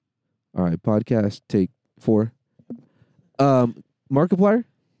All right, podcast take 4. Markiplier.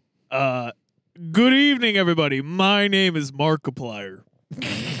 Good evening, everybody. My name is Markiplier.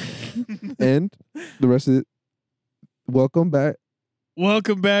 And the rest of it. Welcome back.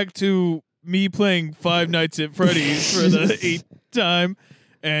 Welcome back to me playing Five Nights at Freddy's for the 8th time.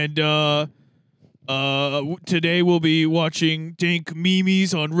 And today we'll be watching dank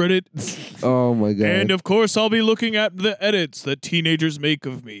memes on Reddit. Oh my god. And of course, I'll be looking at the edits that teenagers make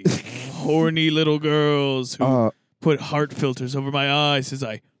of me. Horny little girls who put heart filters over my eyes as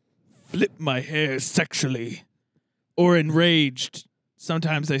I flip my hair sexually. Or enraged.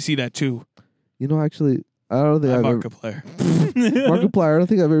 Sometimes I see that too. You know, actually, I don't think Markiplier. Markiplier, I don't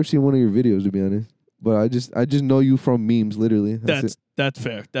think I've ever seen one of your videos, to be honest. But I just know you from memes, literally. That's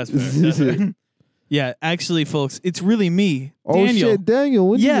fair. That's fair. Yeah, actually, folks, it's really me, Oh Daniel. shit, Daniel,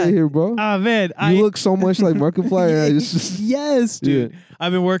 when did you get here, bro? Ah, man, You look so much like Markiplier. Yes, dude. Yeah.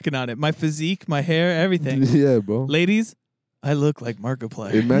 I've been working on it. My physique, my hair, everything. Yeah, bro. Ladies, I look like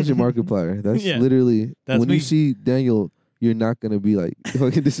Markiplier. Imagine Markiplier. That's Yeah. literally That's when me. you see Daniel, you're not gonna be like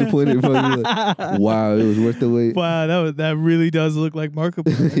fucking disappointed. But you're like, wow, it was worth the wait. Wow, that really does look like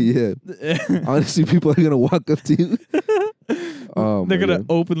Markiplier. Yeah. Honestly, people are gonna walk up to you. Oh, They're my gonna God.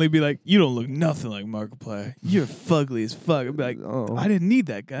 openly be like, "You don't look nothing like Markiplier. You're fugly as fuck." I'd be like, Oh. "I didn't need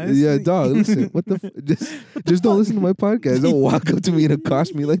that, guys." Yeah, dog. Listen, what the? Just don't listen to my podcast. Don't walk up to me and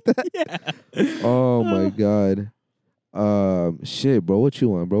accost me like that. Yeah. Oh my god. Shit, bro. What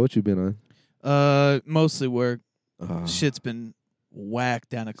you on, bro? What you been on? Mostly work. Uh, Shit's been whacked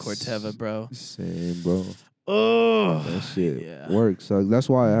down at Corteva, bro. Same, bro. Oh, That shit yeah. works. So that's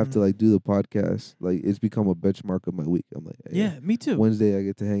why I have to like do the podcast. Like it's become a benchmark of my week. I'm like, hey, Yeah, me too. Wednesday I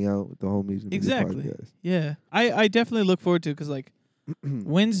get to hang out with the homies and Exactly. do the podcast. Yeah, I definitely look forward to it because like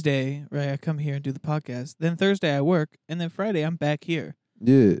Wednesday, right? I come here and do the podcast. Then Thursday I work, and then Friday I'm back here.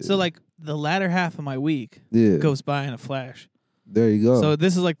 Yeah. So like the latter half of my week yeah. goes by in a flash. There you go. So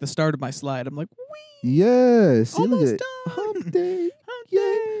this is like the start of my slide. I'm like, wee, yeah. See, look almost at done. Hump Day. Hump Yeah.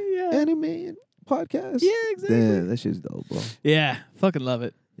 day, yeah. Anime and podcast. Yeah, exactly. Damn, that shit's dope, bro. Yeah, fucking love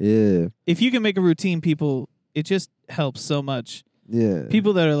it. Yeah. If you can make a routine, people, it just helps so much. Yeah.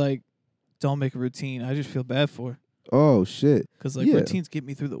 People that are like, don't make a routine, I just feel bad for. Oh shit. Because like Yeah. routines get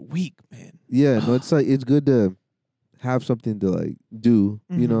me through the week, man. Yeah, no, it's like it's good to have something to like do,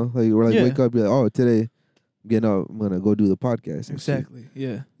 you Mhm. know? Like or like Yeah. wake up, be like, oh, today I'm getting up, I'm gonna go do the podcast. and shit. Exactly.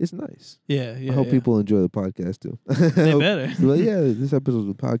 Yeah. It's nice. Yeah. Yeah. I hope yeah. people enjoy the podcast too. They better. Be like, yeah, this episode of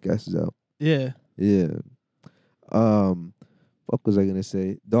the podcast is out. Yeah. Yeah. What was I gonna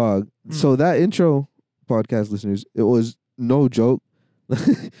say? Dog. Mm. So that intro, podcast listeners, it was no joke.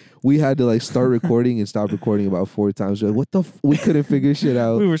 We had to like start recording and stop recording about 4 times. We're like, what the? We couldn't figure shit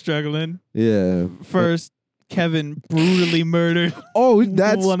out. We were struggling. Yeah. First, Kevin brutally murdered Oh,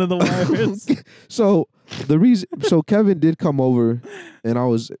 that's one of the wires. So the reason, so Kevin did come over, and I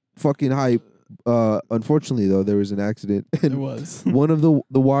was fucking hype. Unfortunately, though, there was an accident, There and was. one of the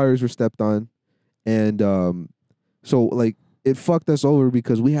wires were stepped on, and so like it fucked us over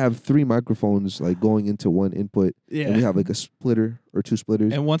because we have 3 microphones like going into one input, Yeah. and we have like a splitter or 2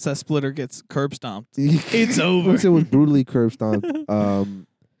 splitters. And once that splitter gets curb stomped, it's over. Once it was brutally curb stomped,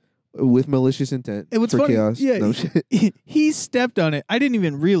 with malicious intent And what's for funny, chaos. yeah, No shit. he stepped on it. I didn't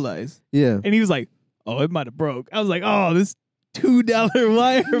even realize. Yeah. And he was like, oh, it might have broke. I was like, oh, this $2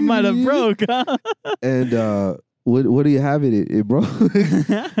 wire might have broke, huh? And what do you have it broke.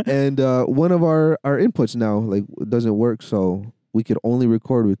 And one of our inputs now like doesn't work, so we could only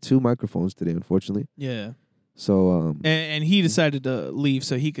record with 2 microphones today, unfortunately. Yeah. So And he decided to leave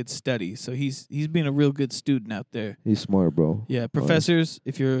so he could study. So he's being a real good student out there. he's smart, bro. Yeah, professors,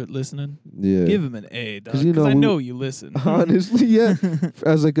 if you're listening, Yeah. give him an A, dog. 'Cause Because you know I we- know you listen. Honestly, yeah.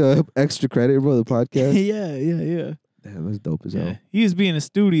 As like a extra credit, bro, the podcast. yeah. Damn, that's dope as Yeah. hell. He was being a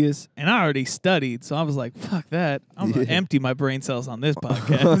studious, and I already studied, so I was like, fuck that. I'm going to Yeah. empty my brain cells on this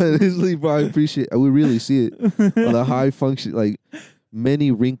podcast. Honestly, bro, I appreciate it. We really see it. On the high function, like many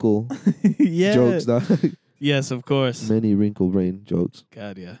wrinkle Yeah. jokes, dog. Yes, of course. Many wrinkle brain jokes.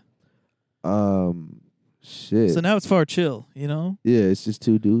 God, yeah. Shit. So now it's far chill, you know? Yeah, it's just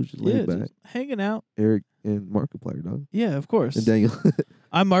 2 dudes just laid back. just hanging out. Eric and Markiplier, dog. Yeah, of course. And Daniel.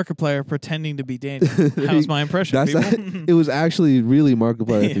 I'm Markiplier pretending to be Daniel. How's my impression, That's people? it was actually really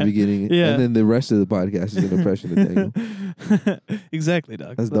Markiplier at the Yeah. beginning. Yeah. And then the rest of the podcast is an impression of Daniel. Exactly,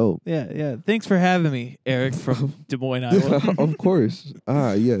 dog. That's So, dope. Yeah. Thanks for having me, Eric from Des Moines, Iowa. Of course.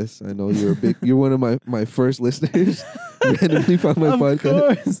 Yes. I know you're one of my first listeners. Randomly found my Of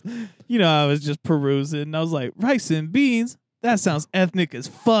podcast. course. You know, I was just perusing, and I was like, rice and beans? That sounds ethnic as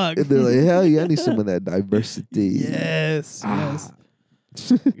fuck. And they're like, hell yeah, I need some of that diversity. Yes. Ah. Yes.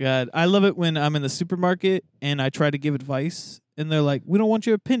 God, I love it when I'm in the supermarket and I try to give advice and they're like, "We don't want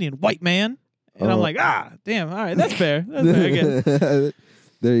your opinion, white man." And I'm like, damn, all right, that's fair. That's fair, I guess.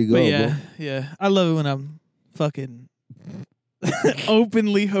 There you go. But yeah, bro. yeah. I love it when I'm fucking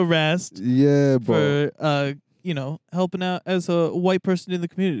openly harassed Yeah, bro. for helping out as a white person in the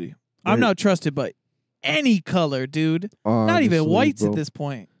community. I'm Right. not trusted by any color, dude. Not Honestly, even whites bro. at this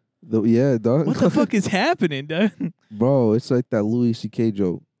point. Yeah, dog. What the fuck is happening, dude? Bro, it's like that Louis C.K.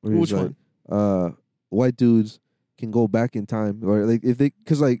 joke. Where he's Which like, white dudes can go back in time, or like if they,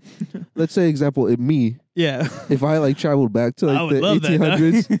 because like, let's say example, me, Yeah. if I like traveled back to I like would the love that,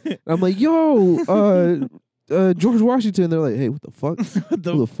 1800s, dog. I'm like, yo, George Washington. They're like, hey, what the fuck? Who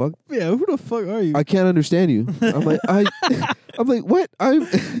the fuck? Yeah, who the fuck are you? I can't understand you. I'm like, I'm like, what? I'm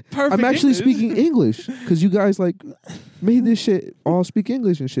Perfect actually English. speaking English because you guys like made this shit all speak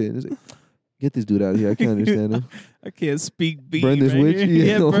English and shit. And it's like, get this dude out of here. I can't understand him. I can't speak beat. Burn this right witch? here.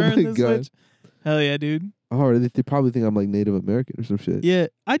 Yeah, oh burn my this God. witch. Hell yeah, dude. Oh, they probably think I'm like Native American or some shit. Yeah,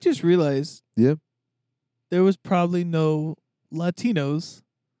 I just realized. Yeah. There was probably no Latinos.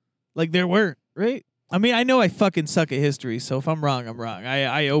 Like there weren't, right? I mean, I know I fucking suck at history, so if I'm wrong, I'm wrong.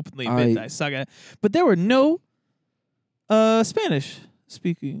 I openly admit that I suck at it. But there were no Spanish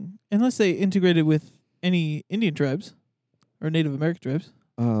speaking, unless they integrated with any Indian tribes or Native American tribes.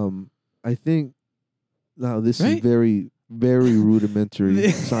 I think now this is Right? very, very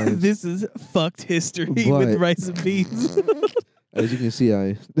rudimentary science. This is fucked history But- with rice and beans. As you can see,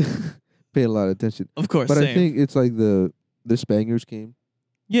 I pay a lot of attention. Of course, But same. I think it's like the Spaniards came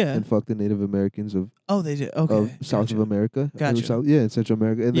yeah. and fucked the Native Americans of Oh, they did. Okay. South gotcha. of America. Gotcha. South, yeah, in Central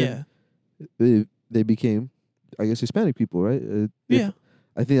America. And then Yeah. they became, I guess, Hispanic people, right? Yeah.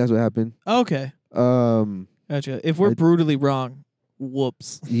 I think that's what happened. Okay. Gotcha. If we're I- brutally wrong,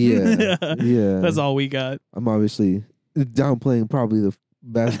 whoops. Yeah. Yeah. That's all we got. I'm obviously downplaying probably the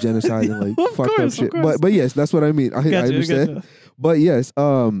vast genocide and like Of fucked course, up of shit. course. But yes, that's what I mean. I Gotcha, understand. gotcha. But yes,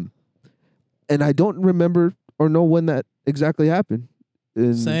 and I don't remember or know when that exactly happened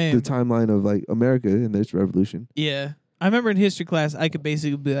in Same. the timeline of like America in this revolution. Yeah. I remember in history class, I could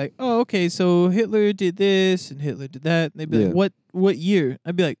basically be like, oh, okay, so Hitler did this and Hitler did that. And they'd be Yeah. like, what year?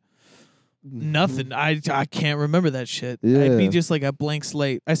 I'd be like, nothing. I can't remember that shit. I'd Yeah. be just like a blank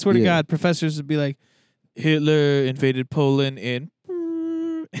slate. I swear to Yeah. God, professors would be like, Hitler invaded Poland in...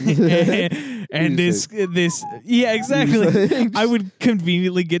 and this, yeah, exactly. I would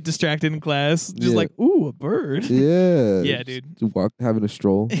conveniently get distracted in class, just Yeah. like, ooh, a bird. Yeah. Yeah, dude. To walk, having a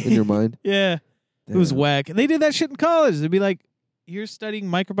stroll in your mind. Yeah. It was Damn. whack. And they did that shit in college. They'd be like, you're studying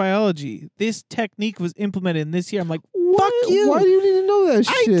microbiology. This technique was implemented in this year. I'm like, fuck you. Why do you need to know that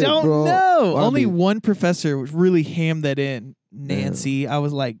I shit, don't bro? know. Well, I Only mean- one professor really hammed that in, Nancy. I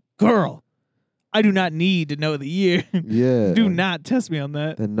was like, girl, I do not need to know the year. Yeah. Do not test me on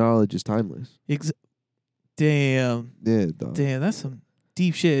that. That knowledge is timeless. Damn. Yeah, dog. Damn, that's some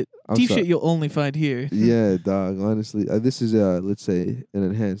deep shit. I'm Deep sorry. shit you'll only find here. Yeah, dog. Honestly, this is let's say an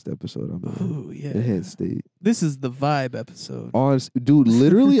enhanced episode. I'm in Ooh, yeah. enhanced state. This is the vibe episode. Honest, dude.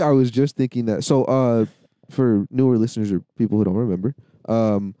 Literally, I was just thinking that. So, for newer listeners or people who don't remember,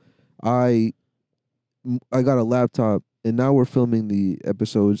 I got a laptop, and now we're filming the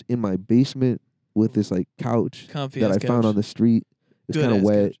episodes in my basement with this like couch Comfy that ass I found couch. on the street. It's Good kind of ass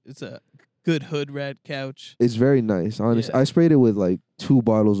wet. couch. It's a good hood rat couch. It's very nice. Honestly, Yeah. I sprayed it with like 2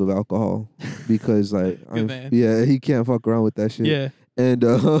 bottles of alcohol because like man. yeah, he can't fuck around with that shit. Yeah. And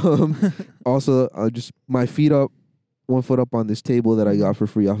also, just my feet up, 1 foot up on this table that I got for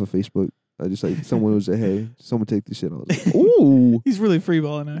free off of Facebook. I just like someone was like, "Hey, someone take this shit." I was like, "Ooh, He's really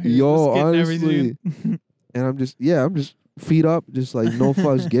freeballing out here. Yo, Just getting honestly. everything. and I'm just feet up, just like no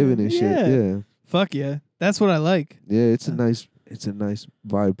fucks given and shit. Yeah. Yeah, Fuck yeah. That's what I like. yeah. It's a nice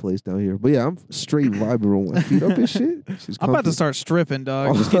vibe place down here. But yeah, I'm straight vibing with my feet up and shit. It's just I'm about to comfy. start stripping,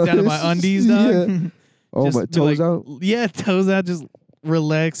 dog. Just get down to my undies, dog. Yeah. Oh, Just my be toes like, out. Yeah, toes out. Just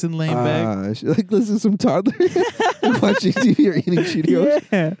relax and laying back. Like listen to some toddler watching TV or eating Cheetos.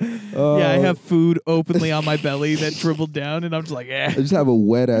 Yeah. Yeah, I have food openly on my belly that dribbled down, and I'm just like, I yeah. just have a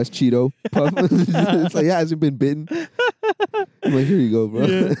wet ass Cheeto puff. It's like, yeah, hasn't been bitten. I'm like, here you go, bro.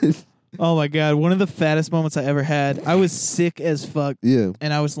 Yeah. Oh my God. One of the fattest moments I ever had. I was sick as fuck, Yeah.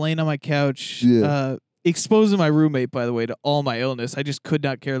 and I was laying on my couch, Yeah. exposing my roommate, by the way, to all my illness. I just could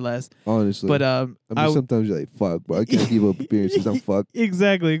not care less. Honestly. But I mean, sometimes you're like, fuck, bro. I can't keep up appearances. I'm fucked.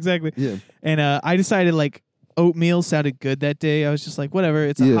 Exactly. Yeah. And I decided like oatmeal sounded good that day. I was just like, whatever.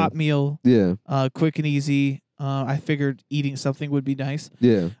 It's a Yeah. hot meal, Yeah. quick and easy. I figured eating something would be nice.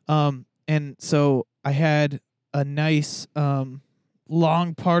 Yeah. And so I had a nice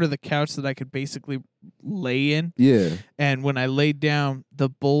long part of the couch that I could basically lay in. Yeah. And when I laid down, the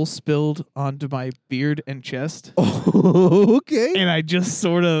bowl spilled onto my beard and chest. Oh, okay. And I just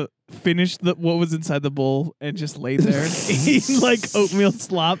sort of finished what was inside the bowl and just laid there and ate like oatmeal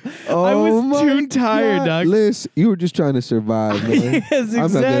slop. I was too tired, dog. Liz, you were just trying to survive, man. Yes, exactly.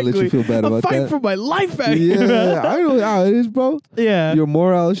 I'm not gonna let you feel bad about fighting that. for my life out here. Yeah, I know how it is, bro. Yeah. Your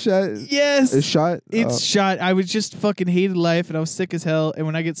morale shot. Yes. Is shot. It's shot. I was just fucking hated life and I was sick as hell. And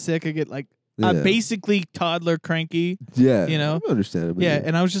when I get sick, I get like basically toddler cranky. Yeah. You know? I understand it. Yeah.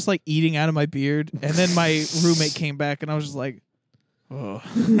 And I was just like eating out of my beard. And then my roommate came back and I was just like, oh,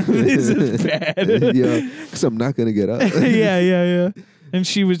 this is bad. Yeah, because I'm not gonna get up. yeah. And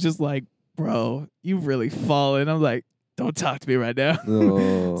she was just like, bro, you've really fallen. I'm like, don't talk to me right now.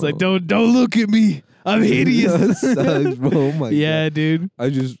 No. It's like, don't look at me. I'm hideous. That sucks, bro. Oh my yeah, God. dude.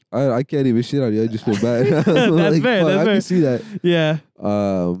 I can't even shit on you. I just feel bad. That's like, fair. fuck, That's I fair. can see that. Yeah.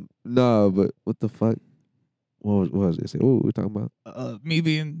 No, but what the fuck? What was I saying? What were we talking about? Me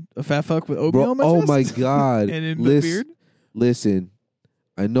being a fat fuck with oatmeal on my Oh chest? my God. And in the beard? Listen,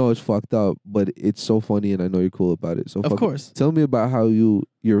 I know it's fucked up, but it's so funny, and I know you're cool about it. So Of course. Tell me about how your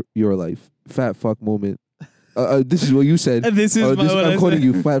life fat fuck moment. This is what you said. This is what I'm I quoting said.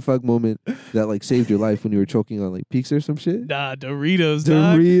 you. Fat fuck moment that like saved your life when you were choking on like peaks or some shit. Nah, Doritos,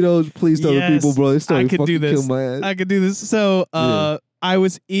 dog. Doritos, please tell Yes, the people, bro. This story I could do fucking this. killed my ass. I could do this. So, Yeah. I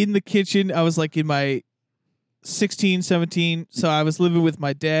was in the kitchen. I was like in my 16, 17. So I was living with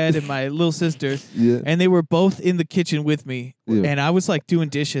my dad and my little sister. Yeah. And they were both in the kitchen with me. Yeah. And I was like doing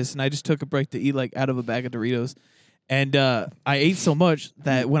dishes and I just took a break to eat like out of a bag of Doritos. And I ate so much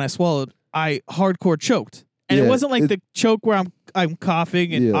that when I swallowed, I hardcore choked. And it Yeah, wasn't like the choke where I'm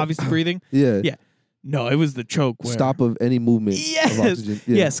coughing and Yeah. obviously breathing. Yeah. Yeah. No, it was the choke where Stop of any movement Yes. of oxygen.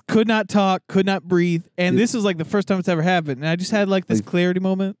 Yeah. Yes, could not talk, could not breathe. And Yeah. this was like the first time it's ever happened. And I just had like this Like- clarity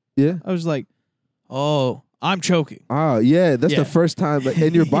moment. Yeah. I was like, oh, I'm choking. Yeah, that's Yeah. the first time, like,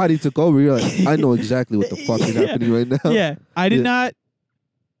 and your body took over. You're like, I know exactly what the fuck is Yeah. happening right now. Yeah. I did Yeah. not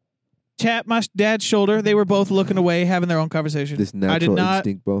tap my dad's shoulder. They were both looking away, having their own conversation. This I did natural not.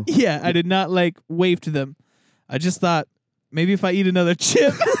 instinct, bro. Yeah, I did not like wave to them. I just thought maybe if I eat another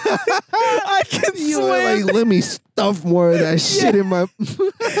chip, I can You were swim. like, let me stuff more of that shit in my,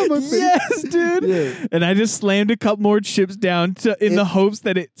 my face. Yes, dude. Yeah. And I just slammed a couple more chips down in the hopes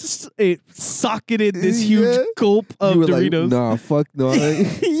that it socketed this huge Yeah. gulp of You were Doritos. like, nah, fuck no.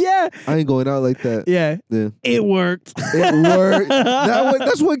 Yeah, I ain't going out like that. yeah, Yeah. it worked. It worked.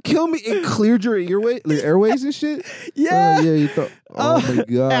 That's what killed me. It cleared your airways and shit. Yeah. Yeah, you thought, oh my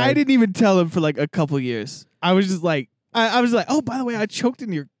God. I didn't even tell him for like a couple years. I was just like, I was like, oh, by the way, I choked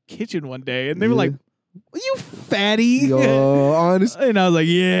in your kitchen one day, and they were Yeah. like, you fatty. Yo, honest. And I was like,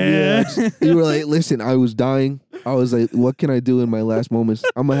 yeah. You were like, listen, I was dying. I was like, what can I do in my last moments?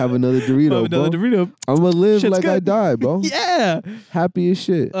 I'm gonna have another Dorito, Another bro. Dorito. I'm gonna live Shit's like I good. died, bro. Yeah. Happy as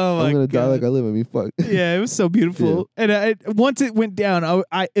shit. Oh my I'm gonna die God. like I live. I mean, fuck. Yeah, it was so beautiful. And once it went down,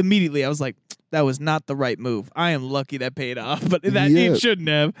 I immediately I was like, that was not the right move. I am lucky that paid off, but that Yeah. it shouldn't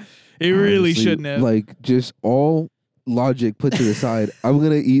have. It really Honestly, shouldn't have. Like, just all logic put to the side. I'm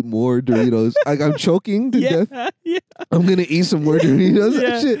gonna eat more Doritos. Like, I'm choking to death. yeah, I'm gonna eat some more Doritos. Yeah.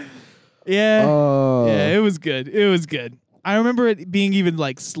 That shit. yeah, Oh. yeah. It was good. It was good. I remember it being even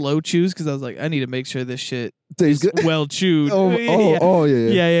like slow chews because I was like, I need to make sure this shit Tastes is good. well chewed. Oh, yeah.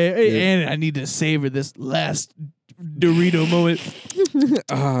 yeah. Yeah, and I need to savor this last Dorito moment.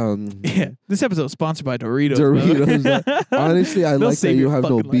 Yeah, this episode is sponsored by Doritos. Doritos. bro. Honestly, I They'll like that save you your have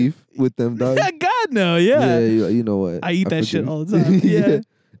no fucking beef with them, dog. Yeah, God no, yeah. You know what? I eat that shit forgive you. all the time. Yeah.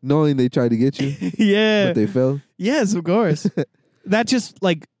 Knowing they tried to get you, Yeah. but they failed. Yes, of course. That just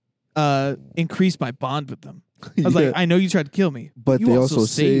like increased my bond with them. I was Yeah. like, I know you tried to kill me, But you they also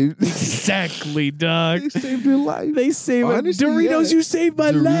saved- exactly, dog. They saved your life. They saved Honestly, Doritos. yeah. You saved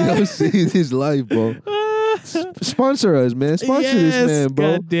my Doritos life. saved his life, bro. Sponsor us, man. Sponsor this man,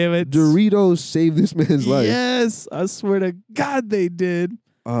 bro. God damn it. Doritos saved this man's life. Yes, I swear to God they did.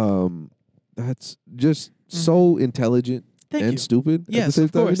 That's just so intelligent Thank and you. stupid. at the Yes, same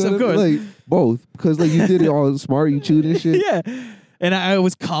of time, course, you know of what I mean? course. Like both, because like you did it all smart. You chewed and shit. Yeah. And I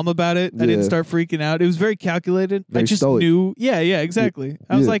was calm about it. I didn't Yeah. start freaking out. It was very calculated. I Very just stoic. knew. Yeah, exactly.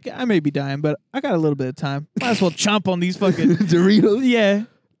 I was Yeah. like, I may be dying, but I got a little bit of time. Might as well chomp on these fucking. Doritos. Yeah.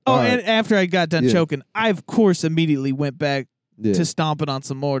 Oh, All right. and after I got done Yeah. choking, I of course immediately went back Yeah. to stomping on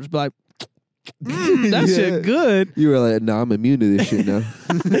some more. Just be like, that Yeah. shit good. You were like, nah, I'm immune to this shit now.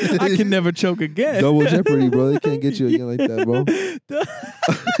 I can never choke again. Double jeopardy, bro. They can't get you again like that, bro.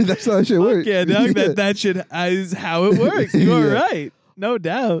 That's how that shit works. Yeah, dog. That shit is how it works. You are Yeah. right. No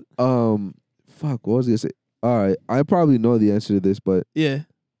doubt. Fuck, what was I gonna say? All right, I probably know the answer to this, but Yeah.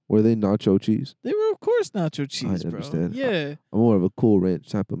 were they nacho cheese? They were, of course, nacho cheese, bro. understand. Yeah. I'm more of a Cool Ranch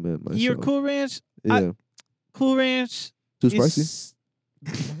type of man myself. You're Cool Ranch? Yeah. Cool Ranch. Too spicy?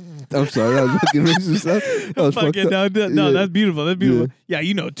 I'm sorry, that was fucking racist. That was fucked Fucking, up. no, Yeah. that's beautiful. That's beautiful. Yeah,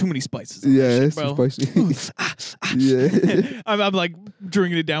 you know, too many spices. on Yeah, that it's shit, too bro. spicy. Yeah. I'm like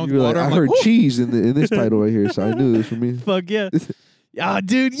drinking it down with You were like, water. I I'm heard like, cheese in this title right here, so I knew it was for me. fuck yeah. Ah,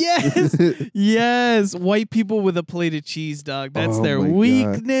 dude, yes. Yes. White people with a plate of cheese, dog. That's Oh their my God.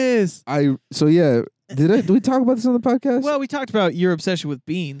 weakness. Did we talk about this on the podcast? Well, we talked about your obsession with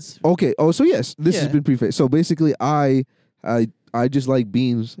beans. Okay. Oh, so yes, this has Yeah. been prefaced. So basically, I just like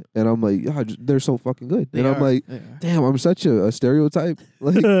beans, and I'm like, they're so fucking good. They And I'm are. like, They are. damn, I'm such a stereotype.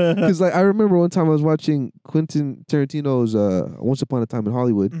 Like, because like I remember one time I was watching Quentin Tarantino's Once Upon a Time in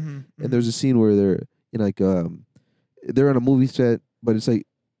Hollywood, Mhm, and there's a scene where they're in like they're on a movie set, but it's like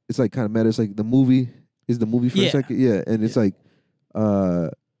kind of meta. It's like the movie is the movie for a Yeah. second, yeah, and it's like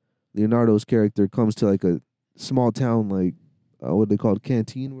Leonardo's character comes to like a small town, like what they call it,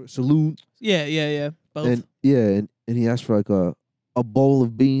 canteen or saloon, yeah. Both. and and he asked for like a bowl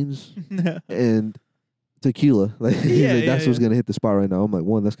of beans and tequila. Like he's Yeah, like, that's yeah, what's yeah. gonna hit the spot right now. I'm like,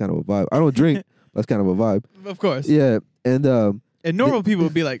 one, that's kind of a vibe. I don't drink, that's kind of a vibe. Of course. Yeah, and And normal people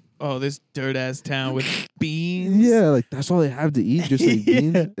would be like, "Oh, this dirt ass town with beans." yeah, like that's all they have to eat, just like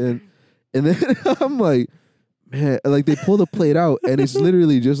beans. Yeah. And then I'm like, man, like they pull the plate out and it's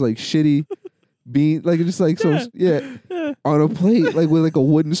literally just like shitty bean, like just like some on a plate, like with like a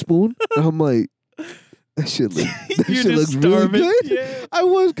wooden spoon. And I'm like, that shit You're looks just really starving. good. Yeah. I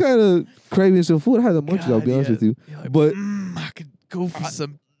was kind of craving some food. I had the munchies, I'll God, be honest yeah. with you. You're like, But I could go for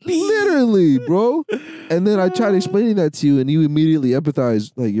some beans. literally, bro. And then I tried explaining that to you, and you immediately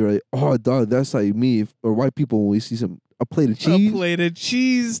empathize. Like you're like, oh, dog, that's like me or white people when we see a plate of cheese. A plate of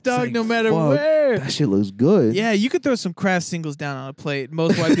cheese, dog, like, no matter fuck, where. That shit looks good. Yeah, you could throw some Kraft singles down on a plate.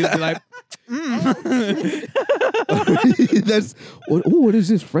 Most white people be like, That's what is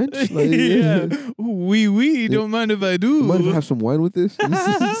this, French? Like, yeah. Oui, don't mind if I do. Might have some wine with this.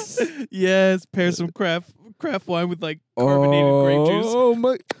 Yes, pair some craft wine with like carbonated grape juice. Oh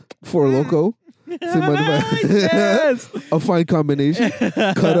my, for Loco. So mind if I- Yes. A fine combination.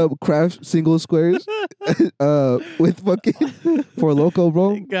 Cut up craft single squares with fucking for Loco,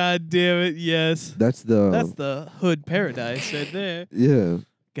 bro. God damn it, yes. That's the hood paradise right there. yeah.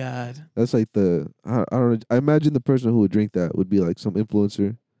 God. That's like I don't know. I imagine the person who would drink that would be like some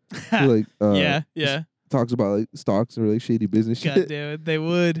influencer who like yeah. talks about like stocks or like shady business God shit. damn it, they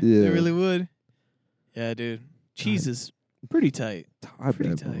would. Yeah. They really would. Yeah, dude. Cheese is pretty tight. I Pretty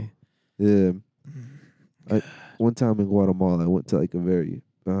bet, bro. tight. Yeah. One time in Guatemala, I went to like a very,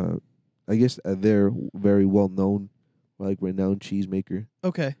 I guess they're very well known, like renowned cheesemaker,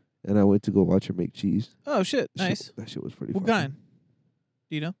 Okay. and I went to go watch her make cheese. Oh shit, That nice. shit, that shit was pretty. What fucking- kind?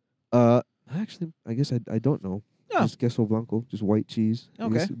 Do you know? Actually, I guess I don't know. Oh. Just queso blanco, just white cheese. I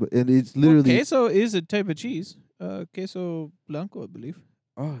Okay. guess, and it's literally. Queso is a type of cheese. Queso blanco, I believe.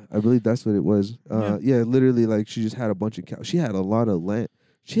 Oh, I believe that's what it was. Yeah, literally, like she just had a bunch of cows. She had a lot of land.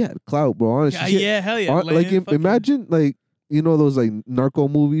 She had clout, bro. Honestly, Yeah, hell yeah. like Land fucking- imagine like you know those like narco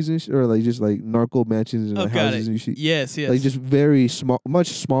movies and shit, or like just like narco mansions and Oh, like, got houses it. and shit. Yes. Like just very small, much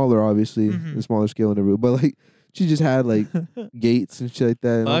smaller, obviously, Mhm. and smaller scale and everything. But like she just had like gates and shit like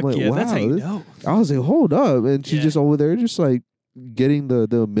that. And I'm Fuck like, yeah, wow. that's how you this- know. I was like, hold up, and she's Yeah. just over there, just like getting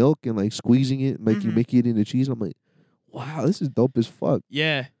the milk and like squeezing it, like you Mhm. make it into cheese. I'm like, wow, this is dope as fuck.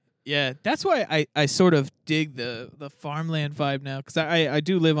 Yeah. Yeah, that's why I sort of dig the farmland vibe now, because I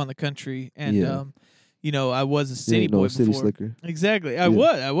do live on the country, and Yeah. you know, I was a You city ain't no boy city before. slicker. Exactly, I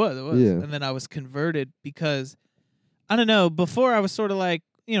Yeah. was, Yeah. and then I was converted because I don't know. Before I was sort of like,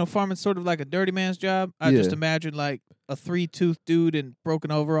 you know, farming sort of like a dirty man's job. I just Yeah. imagined like a 3-tooth dude in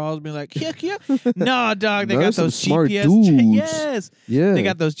broken overalls being like, yeah. Nah, dog, they No, got there's some those smart GPS. dudes. Yes, Yeah, they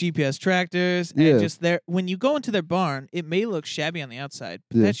got those GPS tractors, Yeah. and just there. When you go into their barn, it may look shabby on the outside,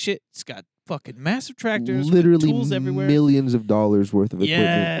 but Yeah. that shit's got fucking massive tractors, with literally tools everywhere. millions of dollars worth of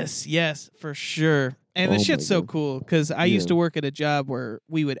equipment. Yes, for sure. And Oh the my shit's so God. cool because I used Yeah. to work at a job where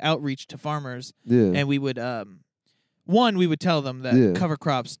we would outreach to farmers Yeah, and we would we would tell them that Yeah. cover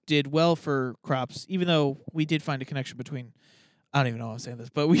crops did well for crops, even though we did find a connection between I don't even know how I'm saying this,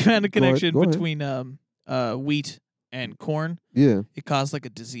 but we found a Go ahead, connection go ahead. between wheat and corn. yeah. It caused like a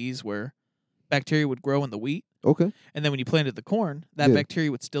disease where bacteria would grow in the wheat, Okay. and then when you planted the corn, that Yeah.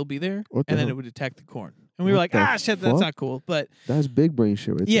 bacteria would still be there, What the and then hell? it would attack the corn. And we were What like, the shit, that's fuck? not cool. But That's big brain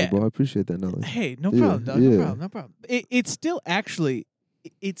shit right Yeah. there, bro. I appreciate that knowledge. hey, no Yeah, problem, dog. yeah. No problem. It's still actually,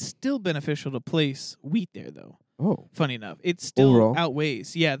 it's still beneficial to place wheat there, though. Oh, Funny enough, it still Overall?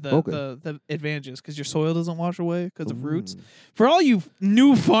 outweighs the advantages because your soil doesn't wash away because of roots. Mm. For all you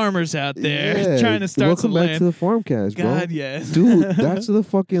new farmers out there Yeah. trying to start Welcome some back land, to the Farmcast, bro. God yes, Dude, that's the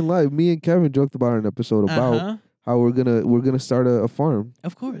fucking life. Me and Kevin joked about an episode about Uh-huh. how we're gonna start a farm,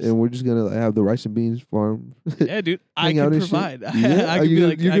 Of course. and we're just gonna have the rice and beans farm. Yeah, dude, I hang out can and shit. provide. Yeah, I could be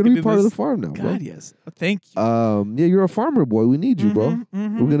like, you're I gonna could be do part of the this. farm now, bro. God yes, thank you. Yeah, you're a farmer boy. We need you, bro. Mhm,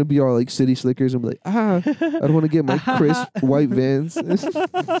 mhm. We're gonna be all like city slickers and be like, I don't want to get my crisp white Vans,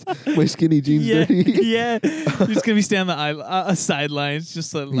 my skinny jeans yeah, dirty. yeah. You're just gonna be standing on the sidelines,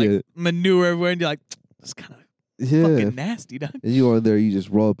 just like Yeah. manure everywhere, and you're like, it's kind of Yeah, fucking nasty, dog. and you go in there, you just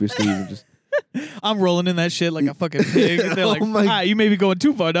roll up your sleeves and just. I'm rolling in that shit like a fucking pig. And they're like, Oh my- you may be going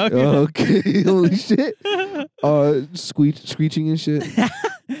too far, dog. Okay, holy shit. Screeching and shit.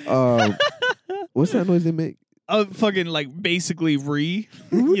 What's that noise they make? Fucking like basically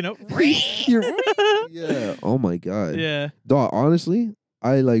you know, Yeah. Oh my god. yeah. Dog, honestly,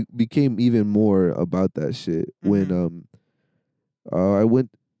 I like became even more about that shit when I went.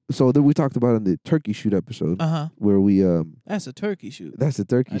 So then we talked about in the turkey shoot episode where we That's a turkey shoot. that's the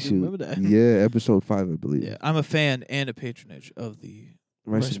turkey I do shoot. remember that. Yeah, episode 5, I believe. Yeah, I'm a fan and a patronage of the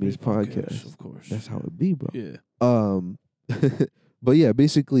Rice and Beans podcast. of course. That's how it be, bro. Yeah. But yeah,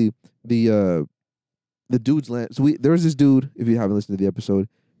 basically the dude's land. So there was this dude, if you haven't listened to the episode,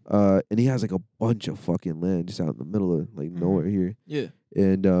 and he has like a bunch of fucking land just out in the middle of like nowhere here. Yeah.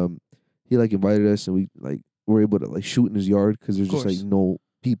 And he like invited us, and we like were able to like shoot in his yard because there's just like course. no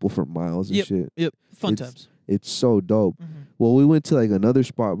people for miles and shit. Yep. Fun It's- times. It's so dope. Mhm. Well, we went to like another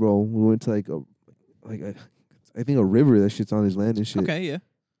spot, bro. We went to I think a river that shit's on his land and shit. Okay. Yeah.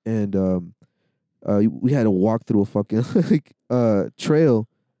 And we had to walk through a fucking like trail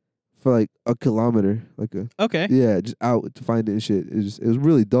for like a kilometer, like a Okay. yeah, just out to find it and shit. It was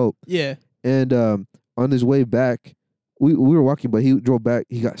really dope. Yeah. And on his way back, we were walking, but he drove back.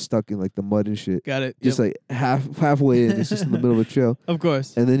 He got stuck in like the mud and shit. Got it. Just like halfway in, it's just in the middle of a trail. Of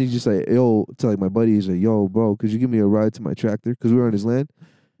course. And then he just like, yo, to like my buddy, he's like, yo, bro, could you give me a ride to my tractor? Because we were on his land.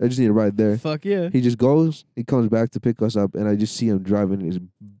 I just need a ride there. Fuck yeah. He just goes, he comes back to pick us up, and I just see him driving his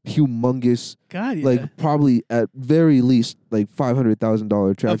humongous, God yeah. like probably at very least like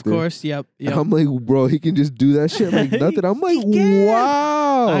 $500,000 tractor. Of course. Yep. Yep. I'm like, bro, he can just do that shit like nothing. I'm like, He can.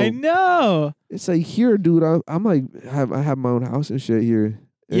 wow. I know. It's like here, dude. I'm like, I have my own house and shit here,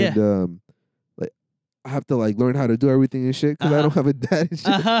 and like I have to like learn how to do everything and shit because I don't have a dad and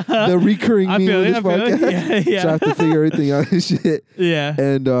shit. The recurring I meme feel of it. this I feel it. podcast. Yeah. So I have to figure everything out and shit. Yeah.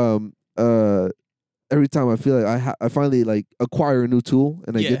 And every time I feel like I finally like acquire a new tool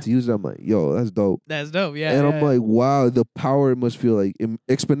and I Yeah. get to use it, I'm like, yo, that's dope. That's dope. Yeah. And yeah. I'm like, wow, the power must feel like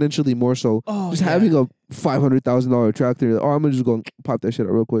exponentially more so. oh, Just yeah. having a $500,000 tractor. Oh, I'm gonna just go pop that shit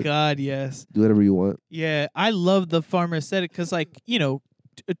out real quick. God, yes. Do whatever you want. Yeah, I love the farmer aesthetic because, like, you know,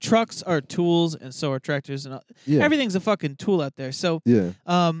 trucks are tools and so are tractors and Yeah. everything's a fucking tool out there. So, Yeah.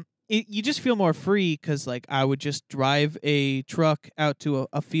 you just feel more free because, like, I would just drive a truck out to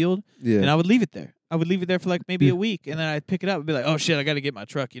a field Yeah. and I would leave it there. I would leave it there for like maybe Yeah. a week, and then I'd pick it up and be like, "Oh shit, I got to get my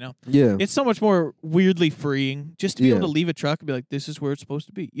truck." You know, Yeah. it's so much more weirdly freeing just to be Yeah. able to leave a truck and be like, "This is where it's supposed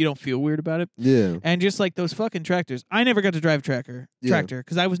to be." You don't feel weird about it. Yeah. And just like those fucking tractors, I never got to drive tractor Yeah.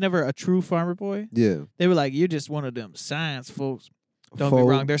 because I was never a true farmer boy. Yeah. They were like, "You're just one of them science folks." Don't Faux be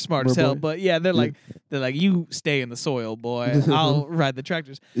wrong, they're smart as hell, boy. but yeah, they're like, you stay in the soil, boy. I'll ride the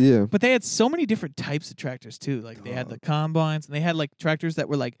tractors. Yeah. But they had so many different types of tractors too. Like they had the combines, and they had like tractors that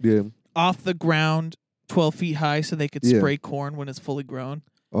were like Yeah. off the ground, 12 feet high, so they could Yeah. spray corn when it's fully grown.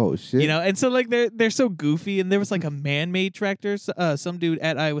 Oh shit. You know, and so like they're so goofy. And there was like a man-made tractor. Some dude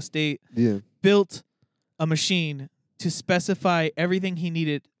at Iowa State Yeah. built a machine to specify everything he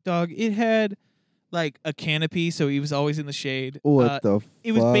needed. Dog, it had like a canopy, so he was always in the shade. What the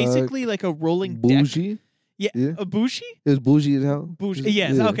It was fuck? basically like a rolling deck. bougie? Yeah, Yeah. a bougie. It was bougie as hell? Bougie.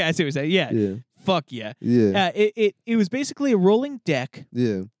 Yes. Yeah. Okay, I see what you're saying. Yeah. Yeah. Fuck yeah. Yeah. It was basically a rolling deck,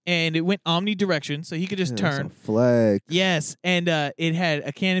 Yeah. and it went omnidirection, so he could just Yeah, that's turn. a flex. Yes, and it had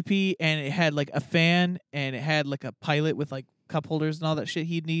a canopy, and it had like a fan, and it had like a pilot with like cup holders and all that shit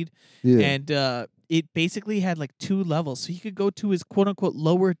he'd need. Yeah. And it basically had like 2 levels, so he could go to his quote unquote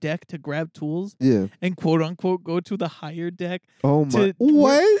lower deck to grab tools, Yeah. and quote unquote go to the higher deck. Oh my. to-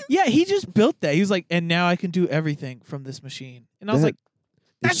 What? Yeah, he just built that. He was like, and now I can do everything from this machine. And I was That- like,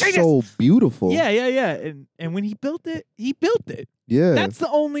 It's that's genius. so beautiful. yeah. And when he built it, he built it. Yeah. That's the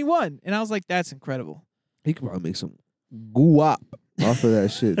only one. And I was like, that's incredible. He could probably make some guap off of that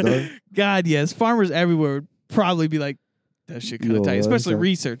shit, dog. God, yes. Farmers everywhere would probably be like, that shit kind Yo, of tight. that's Especially a-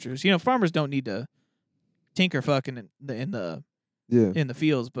 researchers. You know, farmers don't need to tinker fucking in the Yeah. in the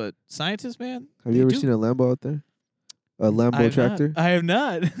fields, but scientists, man. Have they you ever do. seen a Lambo out there? A Lambo tractor? I have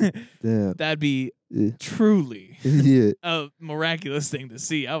not. Damn. That'd be Yeah. truly Yeah. a miraculous thing to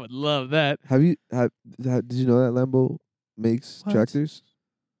see. I would love that. Did you know that Lambo makes What? tractors?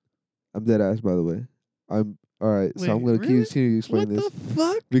 I'm dead ass, by the way. I'm all right. So I'm Wait, gonna really? continue to explain What this the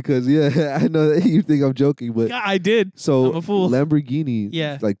fuck? because I know that you think I'm joking, but God, I did. so I'm a fool. Lamborghini,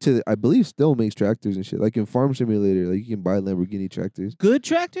 Yeah. like I believe still makes tractors and shit. Like in Farm Simulator, like you can buy Lamborghini tractors. Good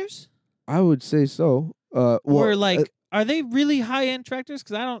tractors? I would say so. Well, Or like, are they really high end tractors?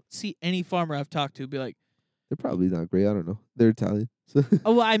 Because I don't see any farmer I've talked to be like, they're probably not great. I don't know. They're Italian. So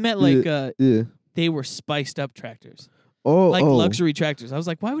oh, well, I meant like yeah. they were spiced up tractors, Oh, like oh. luxury tractors. I was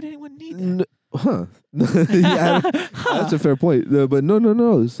like, why would anyone need that? Huh. Yeah, that's a fair point. No, but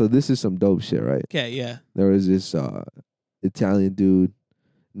no. So this is some dope shit, right? Okay, yeah. There was this Italian dude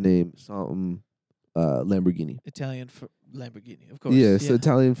named something Lamborghini. Italian Lamborghini, of course. Yeah, it's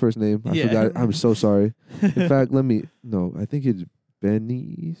Italian first name. I Yeah. forgot. I'm so sorry. In fact, I think it's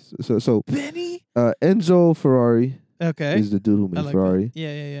Benny. So Benny? Enzo Ferrari Okay. is the dude who I made like Ferrari. that.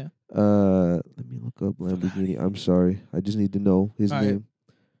 Yeah. Let me look up Lamborghini. I'm sorry. I just need to know his All right. name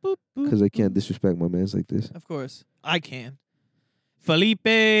Boop, boop, because I can't boop. disrespect my mans like this. Of course. I can. Felipe.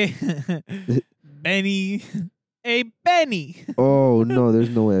 Benny. Hey, Benny. Oh no, there's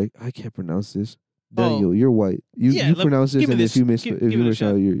no way I can't pronounce this. Daniel, you're white. You Yeah, pronounce this, give me and this. if you miss Give if it you a miss shot.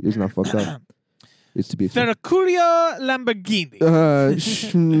 out, it's not fucked up. It's to be. Ferracurio Lamborghini.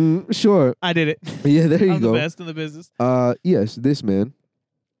 Sure. I did it. Yeah, there you I'm go. the best in the business. Yes, this man,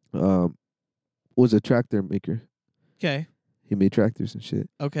 was a tractor maker. Okay. He made tractors and shit,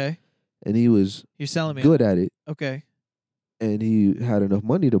 Okay. and he was You're selling me. good at it. Okay. And he had enough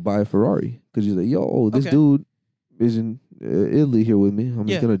money to buy a Ferrari because he's like, yo, this Okay. dude is in Italy here with me. I'm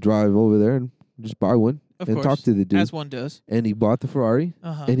Yeah. just gonna drive over there and just buy one Of and course. talk to the dude. As one does. And he bought the Ferrari,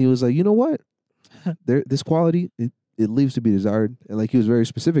 Uh-huh. and he was like, you know what? This quality it leaves to be desired, and like he was very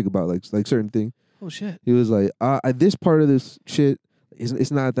specific about like certain thing. Oh, shit. He was like, this part of this shit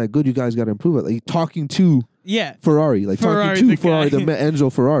it's not that good. You guys got to improve it. Like talking to Yeah. Ferrari, like Ferrari, talking the to Ferrari, guy. the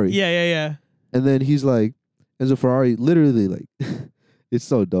Enzo Ferrari. Yeah. And then he's like, Enzo Ferrari, literally like, it's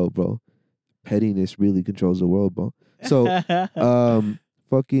so dope, bro. Pettiness really controls the world, bro. So,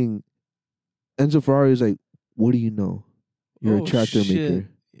 fucking Enzo Ferrari is like, what do you know? You're Oh, a tractor shit. maker.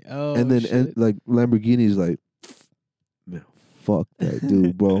 Oh, And then shit. like Lamborghini's like, man, fuck that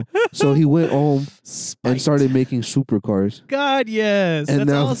dude, bro. So he went home Spite. and started making supercars. God, yes. And That's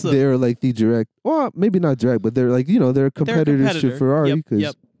now awesome. they're like the direct, well, maybe not direct, but they're like, they're competitors to competitor. Ferrari Yep, because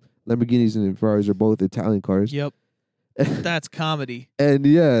yep. Lamborghinis and Ferraris are both Italian cars. Yep. That's comedy. And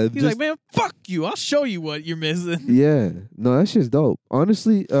yeah, He's like, man, fuck you. I'll show you what you're missing. yeah, no, that shit's dope.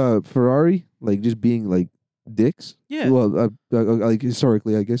 Honestly, Ferrari, like just being like dicks. Yeah. Well, like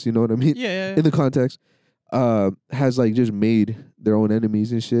historically, I guess you know what I mean. Yeah. In the context, has like just made their own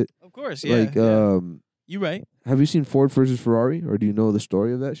enemies and shit. Of course, yeah. Like, you right. have you seen Ford versus Ferrari, or do you know the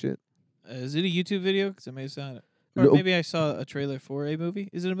story of that shit? Is it a YouTube video? Because I may have seen it. Or No. maybe I saw a trailer for a movie.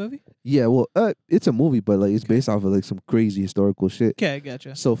 Is it a movie? Yeah, well, it's a movie, but like it's based off of like some crazy historical shit. Okay,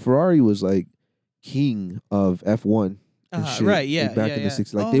 gotcha. So Ferrari was like king of F1 and shit, Right, yeah. like, back yeah, in yeah. the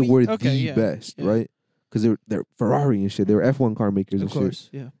 60s. Like Oh, they were okay, the yeah, best, yeah. right? Because they're Ferrari and shit. They were F1 car makers Of and shit. course,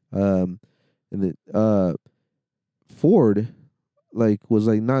 yeah. And then Ford like was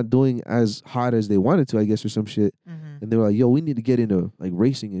like not doing as hot as they wanted to, I guess, or some shit. Mm-hmm. And they were like, "Yo, we need to get into like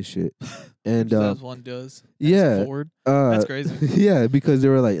racing and shit." And as one does. yeah, That's Ford. uh, That's crazy. yeah, because they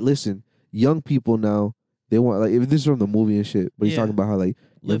were like, "Listen, young people now they want like if this is from the movie and shit, but he's Yeah. talking about how like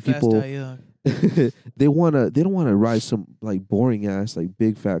young Live fast, people die young. they don't wanna ride some like boring ass like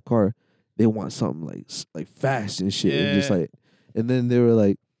big fat car. They want something like fast and shit, and just Yeah. like, and then they were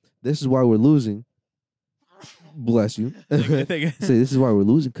like, "This is why we're losing." Bless you. Thank you. Say this is why we're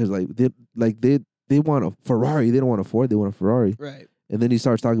losing because they want a Ferrari. They don't want a Ford. They want a Ferrari. Right. And then he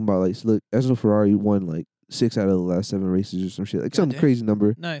starts talking about like, so look, Enzo Ferrari won like 6 out of the last 7 races or some shit, like some Goddamn. crazy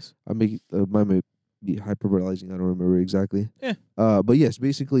number. Nice. I make might be hyperbolizing. I don't remember exactly. Yeah. But yes,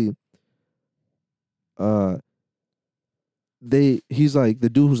 basically, he's like the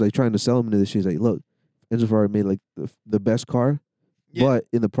dude who's like trying to sell him into this shit. He's like, look, Enzo Ferrari made like the best car, Yeah. but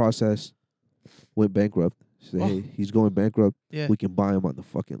in the process went bankrupt. She's like, Oh. hey, he's going bankrupt. Yeah. We can buy him on the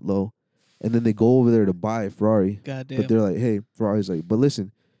fucking low. And then they go over there to buy a Ferrari. Goddamn. But they're like, hey, Ferrari's like, but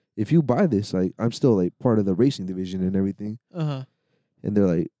listen, if you buy this, like, I'm still like part of the racing division and everything. Uh-huh. And they're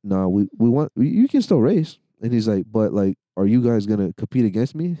like, nah, you can still race. And he's like, but like, are you guys gonna compete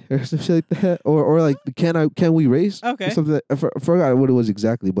against me or something like that? Or like, can we race? Okay. Or something I forgot what it was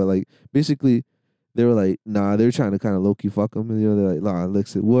exactly, but like, basically, they were like, nah, they're trying to kind of low key fuck him, and they're like, nah,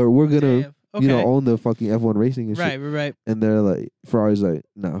 listen, we're gonna. Damn. Okay. own the fucking F1 racing and shit. Right. And they're like, Ferrari's like,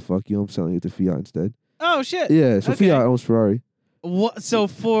 nah, fuck you, I'm selling it to Fiat instead. Oh shit. Yeah, so Okay. Fiat owns Ferrari. What? So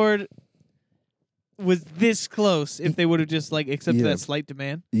Ford was this close if they would have just like accepted Yeah. that slight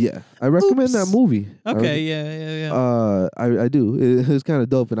demand. Yeah, I recommend that Oops. movie. Okay. Yeah. I do. It was kind of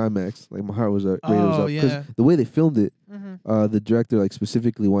dope in IMAX. Like my heart was rate was Oh, up yeah. the way they filmed it. Mm-hmm. The director like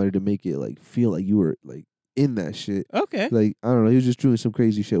specifically wanted to make it like feel like you were like in that shit. Okay. Like I don't know, he was just doing some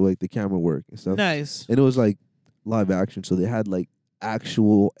crazy shit with, like the camera work and stuff. Nice. And it was like live action, so they had like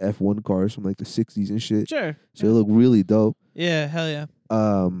actual F1 cars from like the 60s and shit. Sure. So it looked really dope. Yeah. Hell yeah.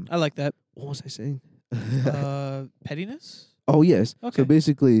 I like that. What was I saying? Pettiness. Oh yes. Okay. So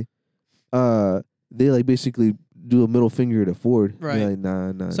basically, they like basically do a middle finger to Ford. Right. They're like,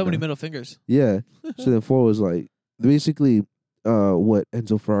 nah. So many middle fingers. Yeah. So then Ford was like, basically, what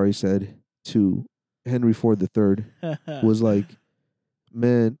Enzo Ferrari said to Henry Ford III was like,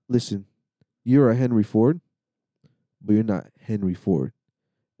 man, listen, you're a Henry Ford, but you're not Henry Ford.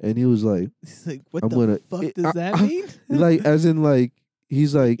 And he was like, He's like, what I'm the gonna- fuck does that mean? like, as in, like,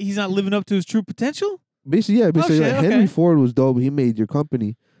 he's like, He's not living up to his true potential? basically, like, shit, Henry okay. Ford was dope. He made your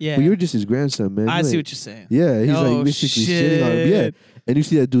company, Yeah. but you're just his grandson, man. I You're see like- what you're saying. Yeah, he's Oh, like basically shitting on him. Yeah, shit. and you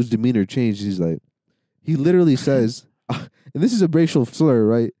see that dude's demeanor change. He's like, he literally says, and this is a racial slur,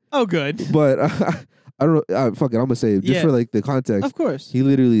 right? Oh, good. But I don't know. Fuck it, I'm gonna say it just Yeah. for like the context. Of course. He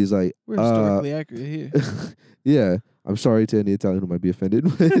literally is like, We're historically accurate here. yeah. I'm sorry to any Italian who might be offended.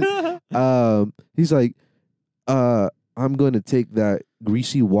 He's like, I'm going to take that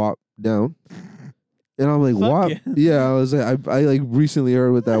greasy wop down. And I'm like, Fuck wop? yeah. Yeah, I was like, I like recently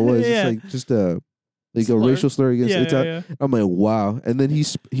heard what that was. Yeah. It's like just a Slur. racial slur against yeah, Italian. yeah. I'm like, wow. And then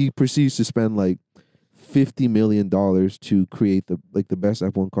he proceeds to spend like $50 million to create the best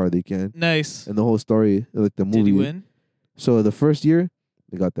F1 car they can. Nice. And the whole story, like the movie. Did he win? So the first year,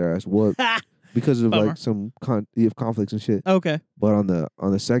 they got their ass whooped because of Bummer. like some conflicts and shit. Okay. But on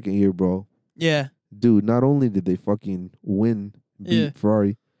the second year, bro, Yeah. dude, not only did they fucking beat Yeah.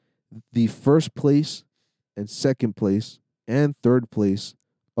 Ferrari, the first place and second place and third place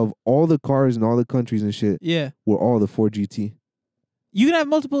of all the cars in all the countries and shit Yeah. were all the Ford GT. You can have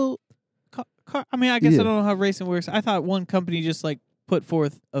multiple car. I mean, I guess Yeah. I don't know how racing works. I thought one company just like put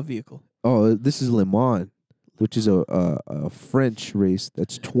forth a vehicle. Oh, this is Le Mans, which is a French race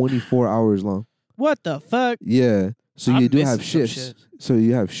that's 24 hours long. What the fuck? Yeah. So I'm you do have missing some shifts. shit. So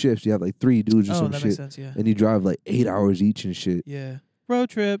you have shifts. You have like 3 dudes or Oh, some that shit. makes sense. Yeah. And you drive like 8 hours each and shit. Yeah. Road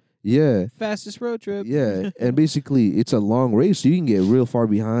trip. Yeah. Fastest road trip. Yeah. And basically it's a long race, so you can get real far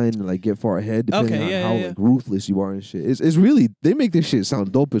behind and like get far ahead depending Okay, on yeah, how yeah. like ruthless you are and shit. It's really, they make this shit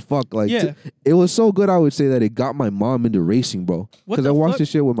sound dope as fuck. Like Yeah. it was so good, I would say that it got my mom into racing, bro. What Because the I watched fuck? this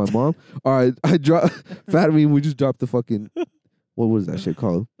shit with my mom. All right, I dropped Fat Me, we just dropped the fucking what was that shit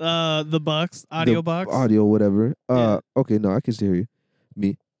called? The box, audio The box. Audio, whatever. Yeah. Okay, no, I can still hear you.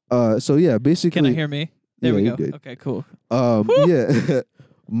 Me. So yeah, basically Can I hear me? There Yeah, we you're go. good. Okay, cool. yeah.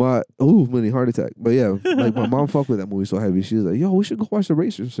 Mini heart attack. But yeah, like my mom fucked with that movie so heavy. She was like, yo, we should go watch the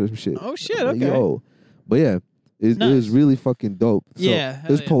racers or some shit. Oh shit. I'm like, Okay. yo. But yeah, it Nice. was really fucking dope. So Yeah, it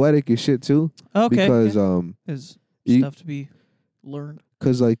was hell yeah. poetic as shit too. Okay. Because There's you- stuff to be learned.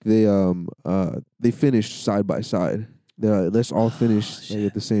 like they finished side by side. They're like, let's all finish like, shit.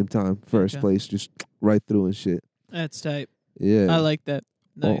 at the same time. First Okay. place, just right through and shit. That's tight. Yeah. I like that.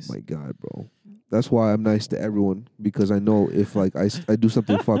 Nice. Oh my god, bro. That's why I'm nice to everyone, because I know if like I do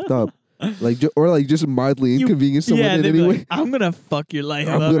something fucked up, like or like just mildly You- inconvenience someone yeah, in they'd any be way. like, I'm gonna fuck your life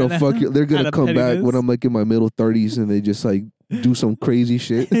I'm up. gonna right fuck now." you. They're Out gonna of come back pettiness. when I'm like in my middle 30s and they just like do some crazy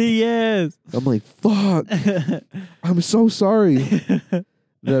shit. Yes. I'm like, fuck. I'm so sorry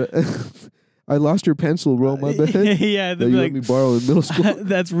that I lost your pencil, bro. My bad. Yeah, That they'd you be let like, me borrow in middle school.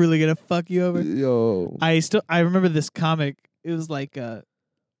 that's really gonna fuck you over. Yo. I remember this comic. It was like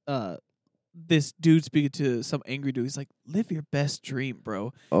this dude speaking to some angry dude. He's like, "Live your best dream,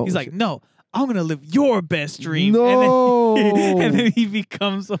 bro." Oh, He's like, shit. "No, I'm gonna live your best dream." No. And then he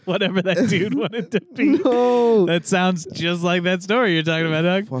becomes whatever that dude wanted to be. No. That sounds just like that story you're talking about,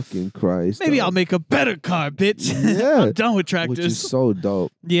 Doug. Fucking Christ. Maybe dog. I'll make a better car, bitch. Yeah. I'm done with Which tractors. is so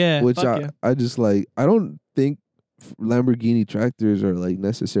dope. Yeah, Which fuck yeah. I just like. I don't think Lamborghini tractors are like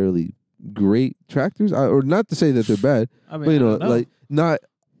necessarily great tractors, or not to say that they're bad, I mean, but you I know, don't like not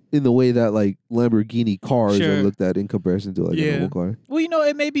in the way that like Lamborghini cars Sure. are looked at in comparison to like Yeah. a normal car. Well,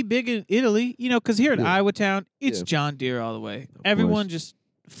 it may be big in Italy, because here in Yeah. Iowa town, it's Yeah. John Deere all the way. Of Everyone course. just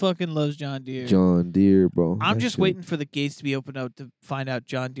fucking loves John Deere. John Deere, bro. I'm That just shit. waiting for the gates to be opened up to find out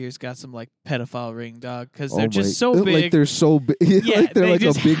John Deere's got some like pedophile ring, dog, because Oh they're my- just so Like big. they're so big. Yeah, like they're they like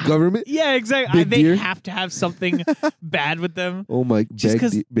just a big government. Yeah, exactly. Big They deer? have to have something bad with them. Oh my, Just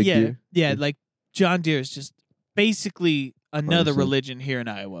because, big yeah, deer. yeah, like John Deere is just basically another Understood. religion here in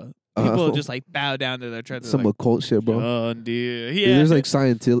Iowa. People Uh, just like bow down to their tractor. Some Like, occult shit, bro. John Deere. Yeah, Yeah, there's like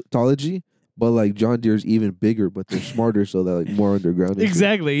Scientology, but like John Deere's even bigger, but they're smarter, so they're like more underground. and shit.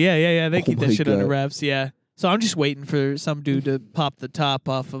 exactly. Yeah. They Oh keep that my shit under God. wraps. Yeah. So I'm just waiting for some dude to pop the top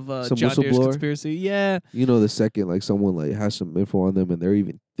off of Some John Deere's whistleblower? conspiracy. Yeah. You know, the second like someone like has some info on them and they're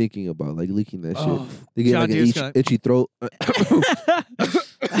even thinking about like leaking that shit, Oh, they get John like an Deere's gonna- itchy throat,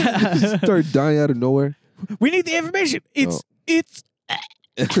 start dying out of nowhere. We need the information. It's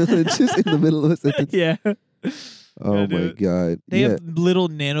Just in the middle of a sentence. yeah. Oh Gotta do my it. god! They yeah, have little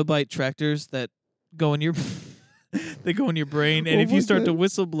nanobite tractors that go in your they go in your brain, and Oh if you my start to God.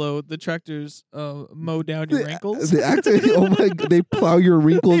 whistle blow, the tractors mow down your wrinkles. They actually, oh my god, they plow your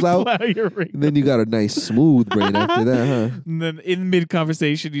wrinkles They out, plow your wrinkles. and then you got a nice smooth brain after that, huh? And then in mid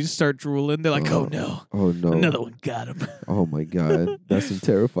conversation, you just start drooling. They're like, "Oh no, Oh no! another one got him." Oh my god, that's some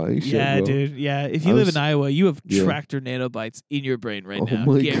terrifying shit, Yeah, bro. dude. Yeah, if I you live was- in Iowa, you have yeah. tractor nanobites in your brain right Oh now,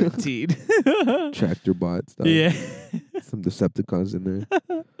 my God. guaranteed. Tractor bots, dog. yeah. Some Decepticons in there.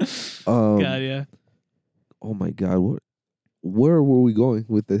 God, yeah. Oh my god, where were we going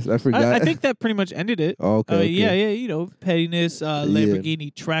with this? I forgot. I think that pretty much ended it. Oh, okay, okay. Yeah, you know, pettiness,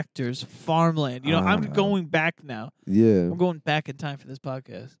 Lamborghini, tractors, farmland. You know, I'm Ah. going back now. Yeah. I'm going back in time for this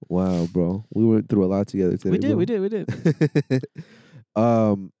podcast. Wow, bro. We went through a lot together today. We did.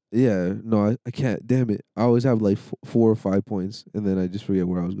 Yeah, no, I can't. Damn it. I always have like 4 or 5 points, and then I just forget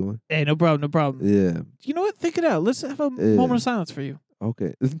where I was going. Hey, no problem. Yeah. You know what? Think it out. Let's have a Yeah. moment of silence for you.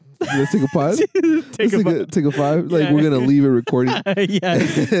 Okay. Let's take a pause. Take Take a 5. Like, Yeah. we're going to leave it recording. yeah.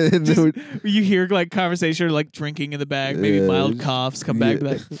 And Just- then You hear like conversation, or, like drinking in the back, maybe Yeah, mild just- coughs, come back, be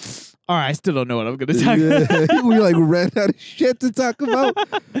yeah. like, all right, I still don't know what I'm going to talk yeah. We like ran out of shit to talk about.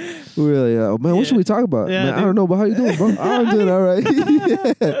 We were like, oh, man, what should Yeah. we talk about? Yeah, Man, I dude. don't know, but how you doing, bro? I'm doing all right.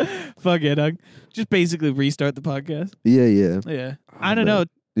 yeah. Fuck yeah, Doug. Just basically restart the podcast. Yeah. Yeah. Oh, I don't man. know.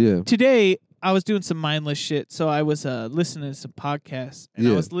 Yeah. Today I was doing some mindless shit, so I was listening to some podcasts, and I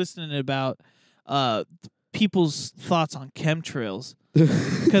Yeah. was listening about people's thoughts on chemtrails,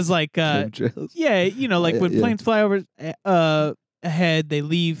 because like Chemtrails. yeah, you know, like Yeah, when yeah. planes fly over ahead, they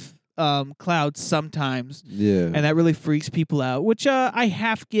leave clouds sometimes, Yeah. and that really freaks people out, which I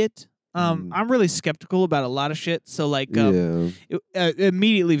half get. I'm really skeptical about a lot of shit, so like yeah.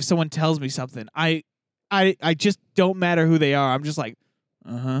 immediately if someone tells me something, I just don't matter who they are. I'm just like,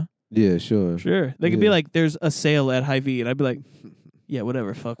 Yeah, sure. sure. They could be Yeah. like, there's a sale at Hy-Vee, and I'd be like, yeah,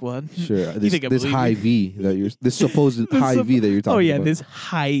 whatever, fuck what. Sure. You think I This believe high you? V that you're this supposed high V that you're talking Oh yeah, about. this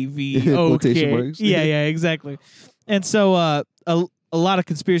Hy-Vee. Quotation Okay. marks. Yeah, exactly. And so a lot of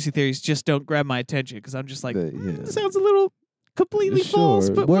conspiracy theories just don't grab my attention because I'm just like, Yeah. this sounds a little completely false,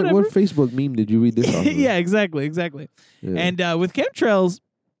 Sure. but what whatever. Facebook meme did you read this off of? Yeah, exactly. Yeah. And with chemtrails,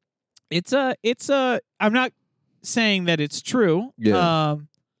 it's I'm not saying that it's true. Yeah.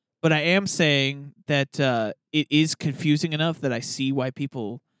 But I am saying that it is confusing enough that I see why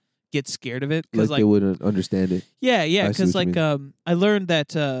people get scared of it. like they wouldn't understand it. Yeah, I see because what you like I learned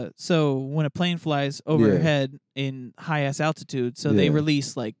that so when a plane flies overhead in high ass altitude, so they Yeah.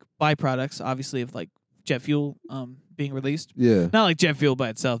 release like byproducts, obviously of like jet fuel being released. Yeah. Not like jet fuel by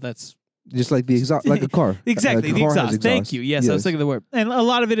itself. That's Just like the exhaust, like a car. exactly Like a the car has exhaust. Thank you. Yes, I was thinking of the word. And a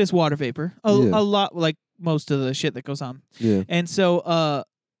lot of it is water vapor. A Yeah. lot like most of the shit that goes on. Yeah. And so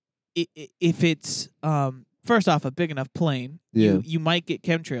if it's first off a big enough plane, Yeah. you might get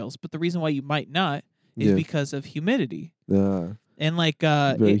chemtrails, but the reason why you might not is Yeah. because of humidity. Very And like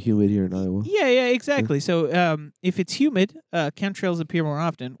humid here in Iowa. yeah, exactly. So if it's humid, chemtrails appear more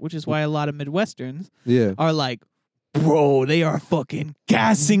often, which is why a lot of Midwesterns Yeah. are like, bro, they are fucking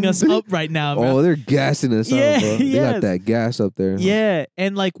gassing us up right now, man. Oh, they're gassing us Yeah, out, bro. They yes. got that gas up there. Yeah,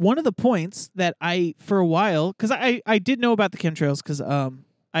 and like one of the points that I for a while, because I did know about the chemtrails, because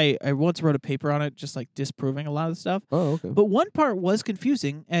I once wrote a paper on it, just like disproving a lot of the stuff. Oh, okay. But one part was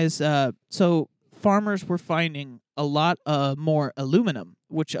confusing, as so farmers were finding a lot more aluminum,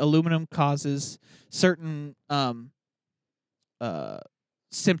 which aluminum causes certain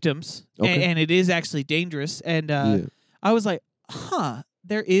symptoms, Okay. and it is actually dangerous. And Yeah. I was like,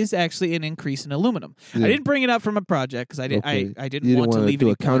 there is actually an increase in aluminum. Yeah. I didn't bring it up from a project because I didn't. Okay. I didn't You want to wanna leave do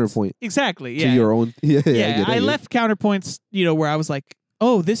any a counterpoint points. Exactly. to Yeah. your own. Yeah. I get I it. left counterpoints, where I was like,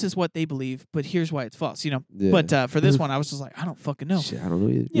 oh, this is what they believe, but here's why it's false. Yeah. But for this one, I was just like, I don't fucking know. Shit, I don't know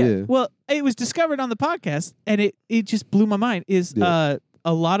either. Yeah. Yeah. Well, it was discovered on the podcast, and it just blew my mind. Is Yeah.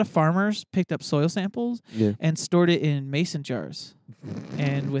 a lot of farmers picked up soil samples Yeah. and stored it in mason jars.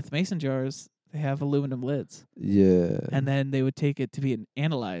 And with mason jars, they have aluminum lids. Yeah. And then they would take it to be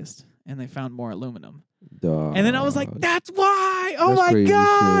analyzed, and they found more aluminum. Dog. And then I was like, that's why! Oh That's my crazy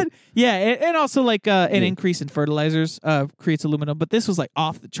God! shit. Yeah, and also like an Yeah. increase in fertilizers creates aluminum, but this was like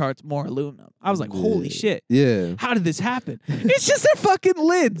off the charts more aluminum. I was like, holy shit. Yeah. How did this happen? It's just their fucking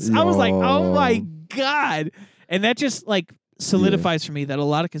lids. I was like, oh my Yo. God. And that just like solidifies for me that a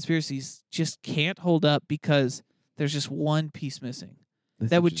lot of conspiracies just can't hold up because there's just one piece missing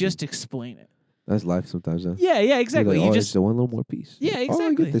that would just explain it. That's life sometimes, huh? Yeah, exactly. Like, You oh, just it's one little more piece. Yeah, Oh, I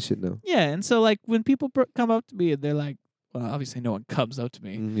exactly. get this shit now. Yeah, and so like when people come up to me and they're like, well, obviously no one comes up to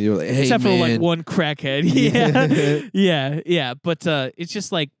me. You're like, hey, Except man. for like one crackhead. Yeah. But it's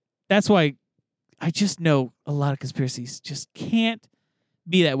just like, that's why I just know a lot of conspiracies just can't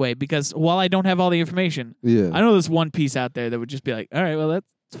be that way because while I don't have all the information, Yeah. I know there's one piece out there that would just be like, all right, well,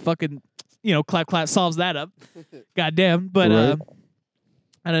 that's fucking, clap solves that up. Goddamn. But Right.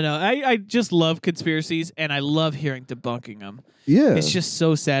 I don't know. I just love conspiracies and I love hearing debunking them. Yeah. It's just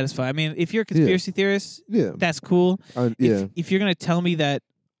so satisfying. I mean, if you're a conspiracy theorist, yeah. that's cool. Yeah. If you're going to tell me that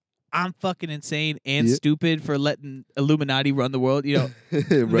I'm fucking insane and Yeah. stupid for letting Illuminati run the world,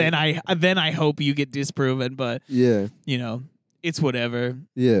 Right. then I hope you get disproven, but Yeah. it's whatever.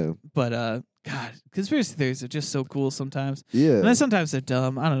 Yeah. But God, conspiracy theories are just so cool sometimes. Yeah. And then sometimes they're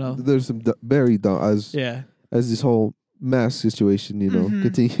dumb. I don't know. There's some very dumb as this whole mask situation, Mhm.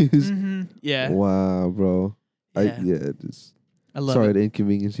 continues. Mm-hmm. Yeah. Wow, bro. Yeah. Just I love sorry it. to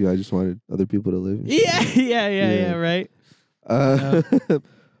inconvenience you. I just wanted other people to live. and shit. Yeah, right.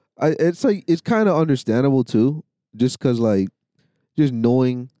 It's kind of understandable too, just because like just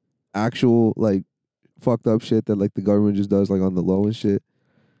knowing actual like fucked up shit that like the government just does like on the low and shit.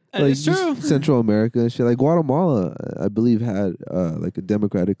 Like It's true. just Central America and shit. Like Guatemala, I believe had like a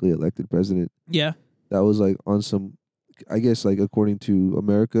democratically elected president Yeah. that was like on some, I guess like according to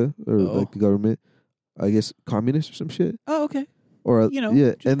America or like the government, I guess communist or some shit. Oh, okay. Or You know,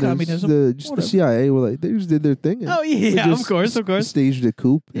 yeah, just and then communism, the whatever. CIA were like they just did their thing. And Oh, they yeah, just of course. staged a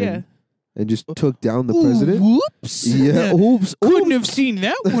coup. Yeah. and just took down the president. Whoops. Yeah, oops. Couldn't have seen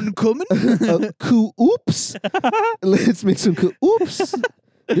that one coming. Coup, oops. Let's make some coup. Oops.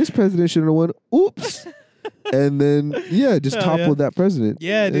 This president shouldn't have won. Oops. And then just Hell toppled that president.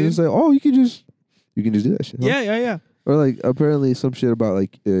 Yeah, and dude. it's like, oh, you can just do that shit. Huh? Yeah. Or like apparently some shit about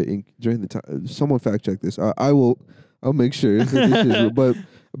like during the time. Someone fact check this. I'll make sure. That this is real. But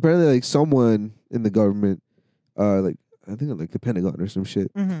apparently like someone in the government, like I think like the Pentagon or some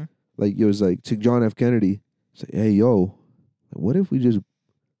shit. Mm-hmm. Like it was like to John F. Kennedy, say, hey yo, what if we just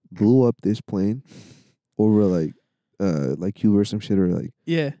blew up this plane over like Cuba or some shit or like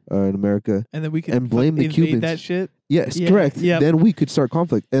Yeah. in America And then we can and blame the invade Cubans. that shit. Yes, Yeah, correct. yep. Then we could start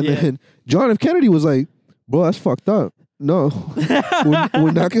conflict. And Yeah. then John F. Kennedy was like, bro, that's fucked up. No,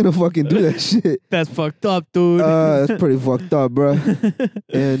 we're not gonna fucking do that shit. That's fucked up, dude. That's pretty fucked up, bro.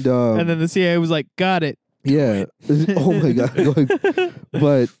 And and then the CIA was like, got it. yeah, oh my god.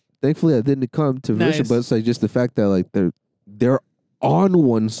 But thankfully, that didn't come to fruition. Nice. But it's like just the fact that like they're on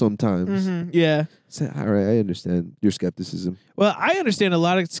one sometimes. Mm-hmm. Yeah. So, all right, I understand your skepticism. Well, I understand a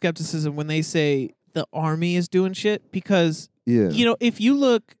lot of skepticism when they say the army is doing shit because, Yeah, if you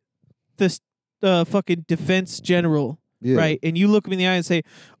look the fucking defense general, yeah. right, and you look him in the eye and say,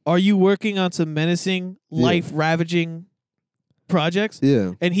 are you working on some menacing, Yeah. life-ravaging projects?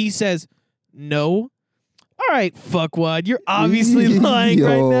 Yeah, And he says, no. All right, fuckwad, you're obviously lying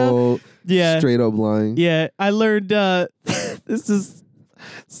right now. Yo, Yeah. straight up lying. Yeah, I learned this is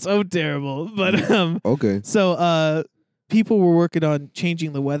so terrible, but Okay. so people were working on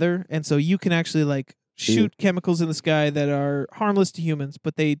changing the weather, and so you can actually like shoot chemicals in the sky that are harmless to humans,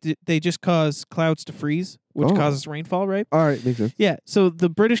 but they just cause clouds to freeze, which Oh. causes rainfall, right? All right, makes sense. Yeah. So the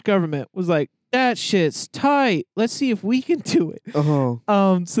British government was like, that shit's tight. Let's see if we can do it. Oh,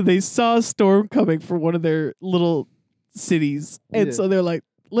 So they saw a storm coming for one of their little cities, and Yeah. so they're like,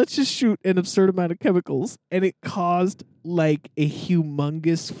 let's just shoot an absurd amount of chemicals, and it caused like a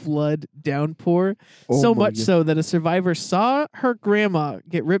humongous flood downpour, Oh so my much God. so that a survivor saw her grandma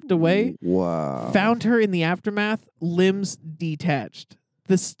get ripped away, Wow. found her in the aftermath, limbs detached.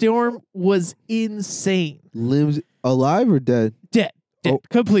 The storm was insane. Limbs alive or dead? Dead. Oh,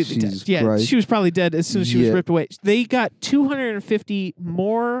 Completely Jesus dead. Yeah, Christ. she was probably dead as soon as she was Yeah. ripped away. They got 250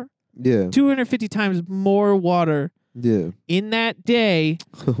 times more water Yeah. in that day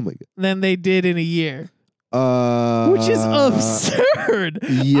Oh my god. than they did in a year, which is absurd.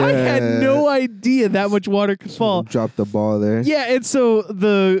 Yeah. I had no idea that much water could fall. Drop the ball there. Yeah, and so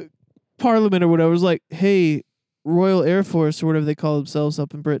the parliament or whatever was like, hey, Royal Air Force or whatever they call themselves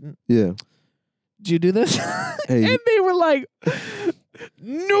up in Britain. Yeah. Did you do this? Hey. And they were like,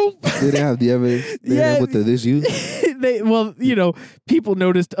 nope. They didn't have the evidence. They didn't have what this used. People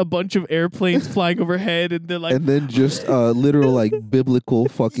noticed a bunch of airplanes flying overhead, and they're like, And then just literal like biblical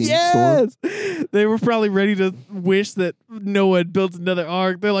fucking storm. yes. They were probably ready to wish that Noah had built another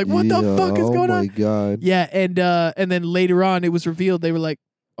ark. They're like, what the fuck is going on? Oh my god. Yeah, and then later on, it was revealed they were like,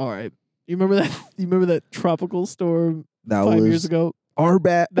 all right, you remember that? You remember that tropical storm That 5 was years ago? our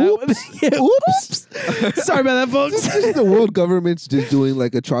bad. That Oops. was, yeah, oops. Sorry about that, folks. Just the world government's just doing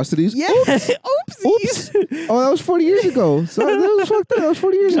like atrocities. Yeah. Oops. Oh, that was 40 years ago. So that was fucked up. That was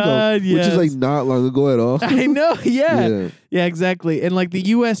 40 years ago. God, Which is like yes. not long ago at all. I know. Yeah. Yeah. Yeah, exactly. And like the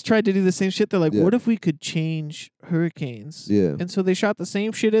U.S. tried to do the same shit. They're like, Yeah. what if we could change hurricanes? Yeah. And so they shot the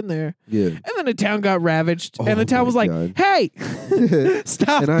same shit in there. Yeah. And then the town got ravaged. Oh and the town my was like, God. hey,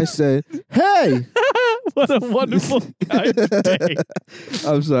 stop. And I said, hey. What a wonderful kind day.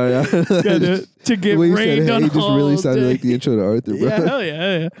 I'm sorry. to get the way you rained said, on hey, just really all sounded day. like the intro to Arthur, bro. Yeah, hell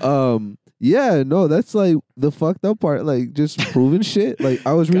yeah. Yeah, no, that's like the fucked up part, like just proving shit. Like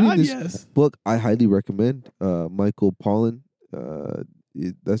I was reading God, this yes. book I highly recommend. Michael Pollan.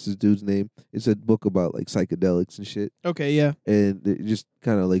 That's his dude's name. It's a book about like psychedelics and shit. Okay, yeah. And it just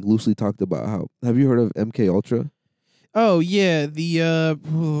kind of like loosely talked about how. Have you heard of MK Ultra? Oh, yeah.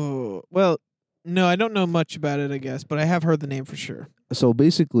 Well, no, I don't know much about it, I guess, but I have heard the name for sure. So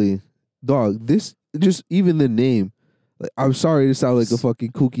basically, dog, this just even the name. Like, I'm sorry to sound like a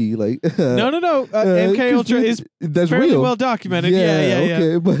fucking kooky like. No. MK Ultra is that's fairly real. well documented. Yeah.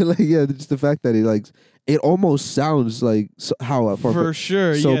 Okay, but like just the fact that it almost sounds like how For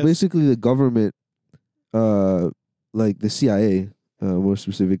sure. So yes. basically, the government, like the CIA, more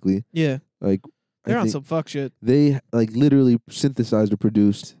specifically, Yeah. like They're I on think some fuck shit. they like literally synthesized or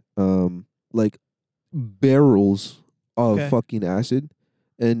produced like barrels of Okay. fucking acid.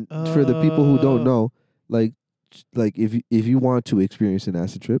 And for the people who don't know, like if you want to experience an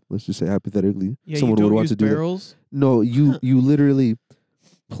acid trip, let's just say hypothetically, Yeah, someone you would don't want use to do that. barrels. No, you literally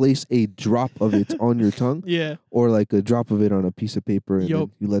place a drop of it on your tongue, Yeah. or like a drop of it on a piece of paper, and Yup.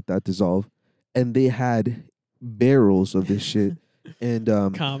 then you let that dissolve. And they had barrels of this shit, and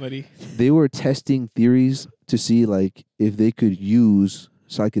Comedy. they were testing theories to see like if they could use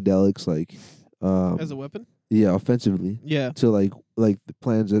psychedelics like As a weapon? yeah, offensively Yeah. to like the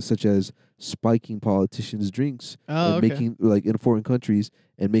plans such as spiking politicians' drinks Oh, and okay. making like in foreign countries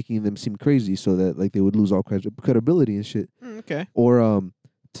and making them seem crazy so that like they would lose all credibility and shit, Okay. or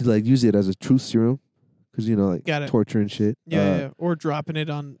to like use it as a truth serum because like Got it. torture and shit. Yeah. Or dropping it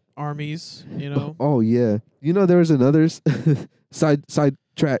on armies, Oh yeah, there was another side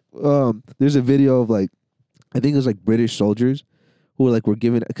track. There's a video of like I think it was like British soldiers who were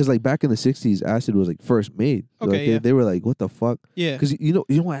given because like back in the 60s, acid was like first made. Okay, Like, yeah. they were like, what the fuck? Yeah. Because you know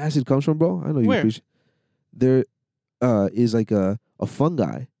where acid comes from, bro. I know you Where? appreciate. There is like a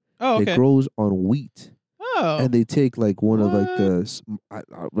fungi Oh, that okay. grows on wheat, Oh. and they take like one of like I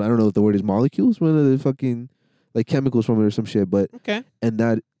don't know if the word is molecules, one of the fucking like chemicals from it or some shit, but okay. and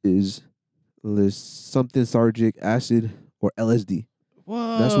that is something sargic acid or LSD.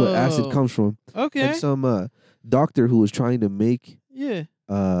 Whoa. That's what acid comes from. Okay. And some doctor who was trying to make Yeah.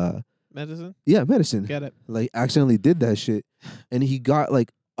 Medicine. medicine Get it. like accidentally did that shit, and he got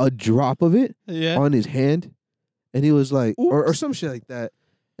like a drop of it Yeah. on his hand, and he was like, or Oops. some shit like that,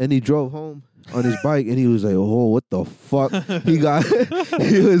 and he drove home on his bike, and he was like, oh, what the fuck? He got,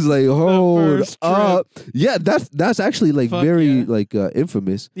 he was like, hold first up, yeah, that's actually like Fuck very yeah. like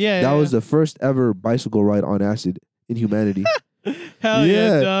infamous. Yeah. That was the first ever bicycle ride on acid in humanity. Hell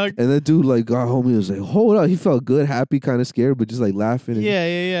yeah, dog. And that dude like got home. He was like, hold up. He felt good, happy, kind of scared, but just like laughing. And,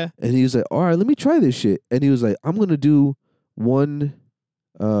 Yeah. And he was like, all right, let me try this shit. And he was like, I'm gonna do one,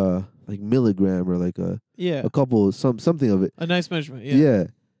 like milligram or like Yeah. a couple something of it. A nice measurement. Yeah. Yeah.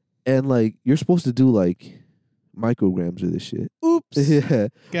 And like you're supposed to do like micrograms of this shit. Oops. Yeah.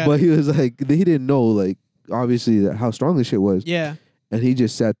 Got But it. he was like, he didn't know like obviously how strong this shit was. Yeah. And he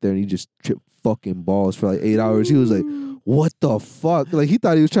just sat there and he just tripped fucking balls for like 8 hours. He was like, what the fuck? Like he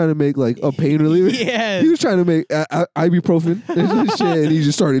thought he was trying to make like a pain reliever. Yeah. He was trying to make ibuprofen and shit, and he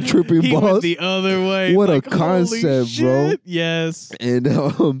just started tripping He balls. went the other way. What a like, holy concept, bro. shit. Yes.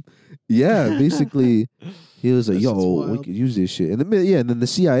 And yeah, basically he was like, That's just "Yo, we wild. could use this shit." And then the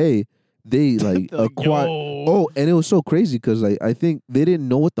CIA they like They're like, acquired. yo. Oh, and it was so crazy because like I think they didn't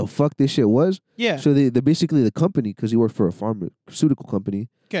know what the fuck this shit was. Yeah. So they basically the company, because he worked for a pharmaceutical company.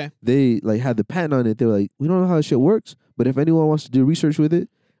 Okay. They like had the patent on it. They were like, we don't know how this shit works, but if anyone wants to do research with it,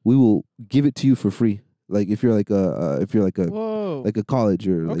 we will give it to you for free. Like if you're like a Whoa. like a college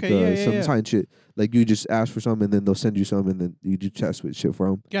or like Okay, some yeah. science shit. Like you just ask for some and then they'll send you some and then you do test with shit for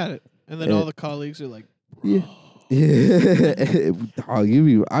them. Got it. And then Yeah. all the colleagues are like, Yeah. Yeah, I'll give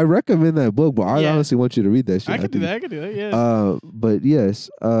you. I recommend that book, but I Yeah. honestly want you to read that shit. I can do think- that. I can do that. Yeah. But yes,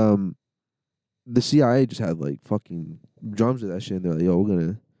 the CIA just had like fucking drums of that shit, and they're like, "Yo,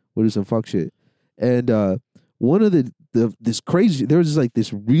 we'll do some fuck shit." And one of this crazy, there was just like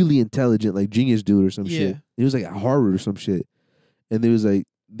this really intelligent like genius dude or some Yeah. shit. He was like at Harvard or some shit, and there was like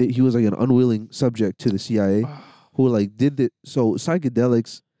he was like an unwilling subject to the CIA who like did the so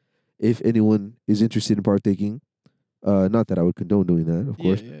psychedelics. If anyone is interested in partaking, not that I would condone doing that, of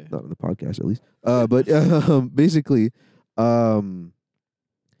course, Yeah. not on the podcast at least. But basically,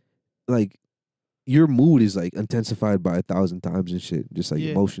 like your mood is like intensified by 1,000 times and shit, just like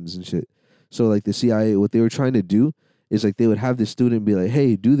Yeah. emotions and shit. So like the CIA, what they were trying to do is like they would have this student be like,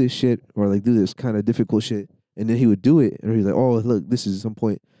 "Hey, do this shit," or like do this kind of difficult shit, and then he would do it, and he's like, "Oh, look, this is some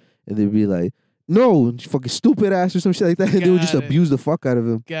point," and they'd be like, "No, you fucking stupid ass" or some shit like that. And they would just Got it. abuse the fuck out of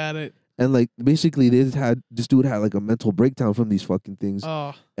him. Got it. And like basically they just had this dude had like a mental breakdown from these fucking things,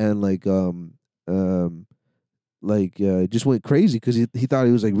 Oh. and just went crazy because he thought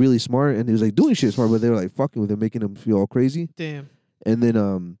he was like really smart and he was like doing shit smart, but they were like fucking with him, making him feel all crazy. Damn. And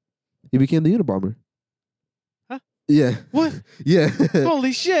then he became the Unabomber. Huh? Yeah. What? Yeah.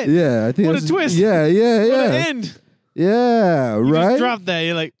 Holy shit. Yeah, I think What a that's- twist. Yeah, What an yeah. end. Yeah, You right. just dropped that.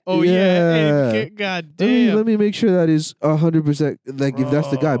 You're like, oh Yeah. yeah. And God damn. Let me make sure that is 100% like if that's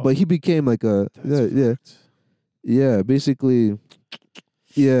the guy. Bro. But he became like a That's yeah. fucked. Yeah, basically,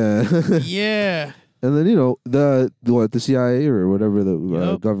 yeah. Yeah. And then the CIA or whatever the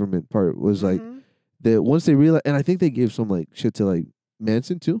Yup. government part was like Mhm. that once they realized, and I think they gave some like shit to like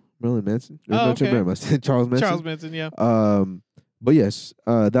Manson too, Marilyn Manson. Or Oh, not okay. Marilyn Manson, Charles Manson. Charles Manson, yeah. But yes,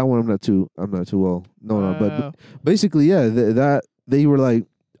 that one I'm not too well known on. But Wow. basically, yeah, that they were like,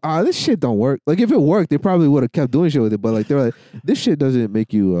 this shit don't work. Like if it worked, they probably would have kept doing shit with it. But like they're like, this shit doesn't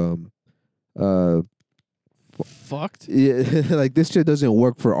make you Fucked. yeah, like this shit doesn't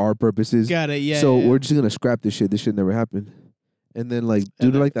work for our purposes. Got it. Yeah. so yeah. we're just gonna scrap this shit. This shit never happened. And then like due And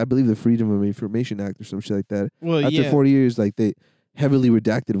to then- like I believe the Freedom of Information Act or some shit like that. Well, After yeah. 40 years, like they heavily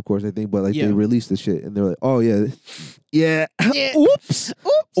redacted, of course, I think, but like Yeah. they released the shit and they're like, oh yeah, Yeah. oops,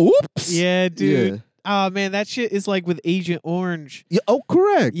 oops, Yeah, dude. yeah. Oh man, that shit is like with Agent Orange. Yeah, oh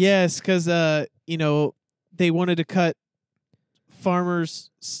correct, Yes, because they wanted to cut farmers'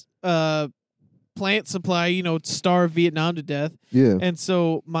 plant supply. Starve Vietnam to death, yeah, and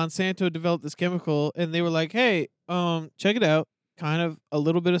so Monsanto developed this chemical, and they were like, "Hey, check it out. Kind of a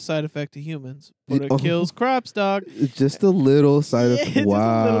little bit of side effect to humans, but it Oh. kills crops, dog." It's just a little side Yeah, of just a little bit.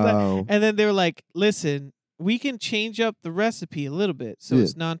 wow. And then they were like, "Listen, we can change up the recipe a little bit so Yeah.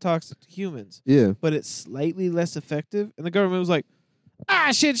 it's non-toxic to humans." Yeah, but it's slightly less effective. And the government was like,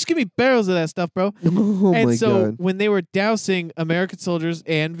 shit, just give me barrels of that stuff, bro. oh and my so god, when they were dousing American soldiers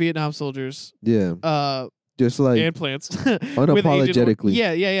and Vietnam soldiers, yeah, just like and plants, with Agent unapologetically,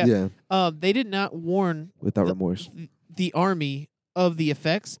 yeah, they did not warn without the- remorse. the army of the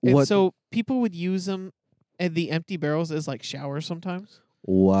effects, and What- so people would use them and the empty barrels as like showers sometimes,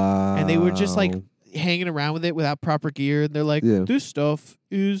 Wow, and they were just like hanging around with it without proper gear, and they're like, Yeah. this stuff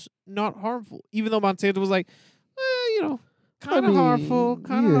is not harmful, even though Monsanto was like, kind I of harmful, mean,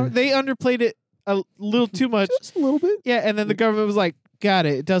 kind of. yeah. They underplayed it a little too much. just a little bit. Yeah, and then the government was like, got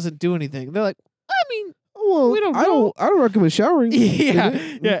it. It doesn't do anything. They're like, I mean, Well, We don't I know. don't recommend showering. yeah, in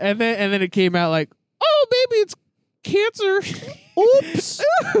it. yeah. And then it came out like, oh, baby, it's cancer. Oops.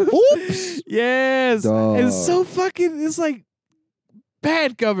 Oops. Yes. Dog. It's so fucking. It's like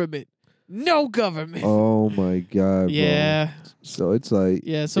bad government, no government. Oh my god. bro. yeah. So it's like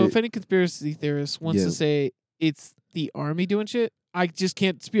Yeah. So It- if any conspiracy theorist wants Yeah. to say it's the army doing shit, I just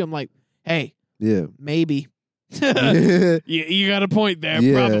can't speak. I'm like, hey, yeah. maybe. You got a point there,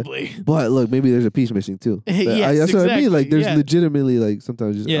 Yeah. probably. But look, maybe there's a piece missing too. Yes, That's what I mean. Like, exactly, there's yeah. legitimately like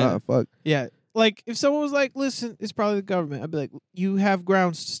sometimes just Yeah. fuck. Yeah. Like if someone was like, listen, it's probably the government, I'd be like, you have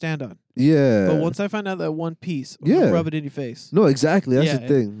grounds to stand on. Yeah. But once I find out that one piece, I'm gonna Yeah. rub it in your face. No, exactly. That's Yeah, the yeah.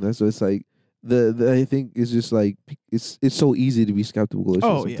 thing. That's what it's like. The I think it's just like it's so easy to be skeptical. Of shit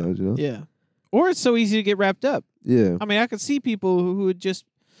Oh, yeah. sometimes, you know. Yeah. Or it's so easy to get wrapped up. Yeah. I mean, I could see people who would just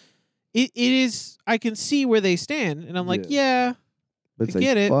it is I can see where they stand and I'm like, yeah, But it's I like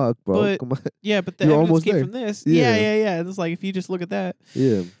get it, fuck, bro. but- Come on. but the You're evidence almost came there. from this. Yeah. Yeah. And it's like if you just look at that.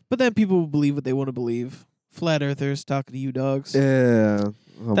 Yeah. But then people will believe what they want to believe. Flat earthers talking to you dogs. Yeah.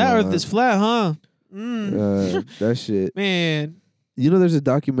 Come That on. earth is flat, huh? Mm. that shit. Man. You know, there's a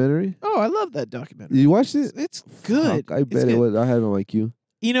documentary. Oh, I love that documentary. You watched it? It's good. Fuck, I It's bet it good. was. I had it on my queue.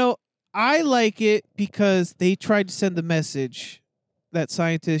 You know, I like it because they tried to send the message that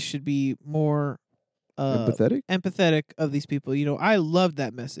scientists should be more empathetic of these people. You know, I love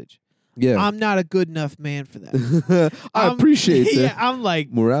that message. Yeah. I'm not a good enough man for that. I appreciate that. Yeah, I'm like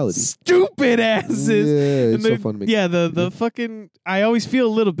morality. Stupid asses. Yeah, it's so fun to make. Yeah, the fucking. I always feel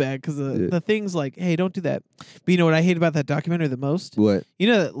a little bad because the things like, hey, don't do that. But you know what I hate about that documentary the most? What? You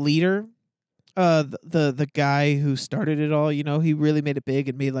know that leader, the guy who started it all. You know, he really made it big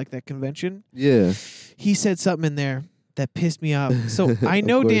and made like that convention. Yeah. He said something in there that pissed me off. So I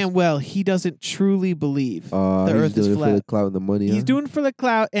know damn well he doesn't truly believe the Earth is flat. He's doing it for the clout and the money. He's doing it for the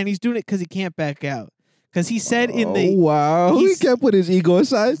clout, and he's doing it because he can't back out. Because he said in the wow, he can't put his ego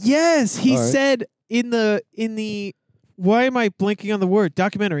aside. Yes, he said in the why am I blanking on the word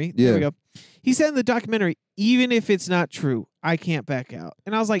documentary? Yeah. There we go. He said in the documentary, even if it's not true, I can't back out.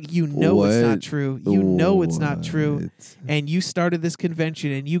 And I was like, you know it's not true. You know it's not true. And you started this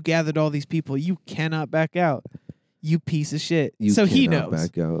convention and you gathered all these people. You cannot back out. You piece of shit. So he knows.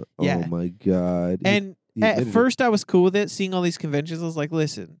 Back out. Yeah. Oh my God. And at first I was cool with it, seeing all these conventions. I was like,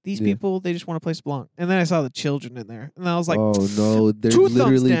 listen, these people, they just want to play Splunk. And then I saw the children in there. And I was like, oh no, they're two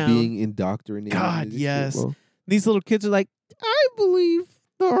literally thumbs down. being indoctrinated. God, yes. These little kids are like, I believe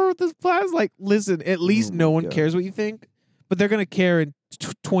the Earth is flat. I was like, listen, at least no one cares what you think. But they're going to care in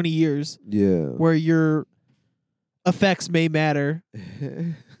 20 years. Yeah. Where your effects may matter.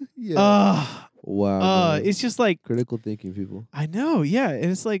 Yeah. Wow. It's just like critical thinking, people. I know, yeah. And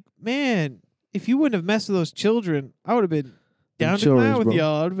it's like, man, if you wouldn't have messed with those children, I would have been down to clown with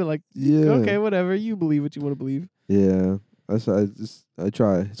y'all. I'd be like, okay, whatever. You believe what you want to believe. Yeah. I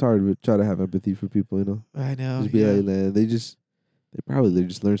try. It's hard to try to have empathy for people, you know. I know. Just be like, man, they probably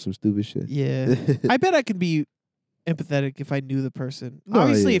just learn some stupid shit. Yeah. I bet I could be empathetic if I knew the person.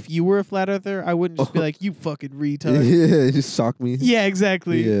 Obviously, if you were a flat earther, I wouldn't just be like, you fucking retard. Yeah, just sock me. Yeah,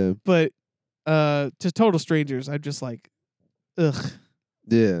 exactly. Yeah. But to total strangers, I'm just like, ugh.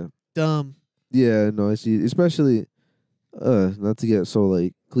 Yeah. Dumb. Yeah, no, I see. Especially, not to get so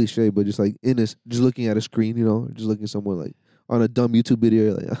like cliche, but just like just looking at a screen, you know, just looking at someone like on a dumb YouTube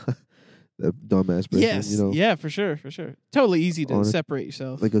video, like that dumbass person. Yes. You know? Yeah, for sure. Totally easy to separate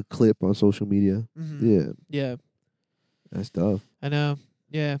yourself. Like a clip on social media. Mm-hmm. Yeah. Yeah. That's tough. I know.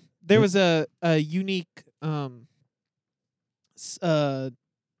 Yeah. There was a unique not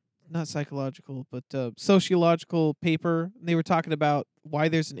psychological, but sociological paper. And they were talking about why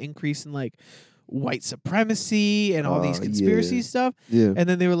there's an increase in like white supremacy and all these conspiracy stuff. Yeah. And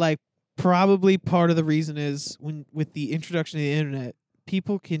then they were like, probably part of the reason is with the introduction of the internet,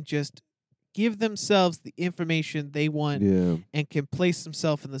 people can just give themselves the information they want and can place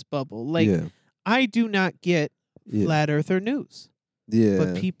themselves in this bubble. Like, I do not get flat earther news. Yeah.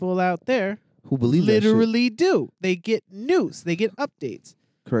 But people out there who believe literally do. They get news. They get updates.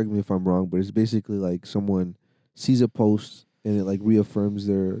 Correct me if I'm wrong, but it's basically like someone sees a post and it like reaffirms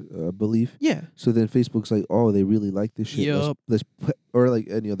their belief. Yeah. So then Facebook's like, oh, they really like this shit. Yep. Let's put, or like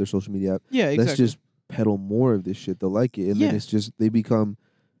any other social media app. Yeah, exactly. Let's just peddle more of this shit. They'll like it, and then it's just they become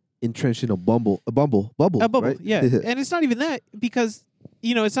entrenched in a bubble. Right? Yeah. And it's not even that because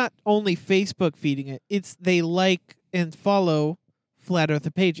it's not only Facebook feeding it. It's they like and follow flat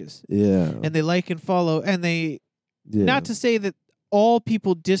earther pages. Yeah. And they like and follow, and they not to say that all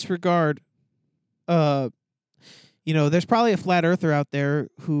people disregard. There's probably a flat earther out there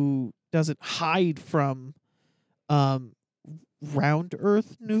who doesn't hide from round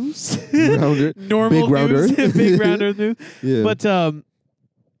Earth news, normal big round news, Earth, big round Earth news. Yeah. But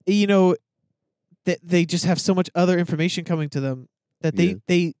that they just have so much other information coming to them that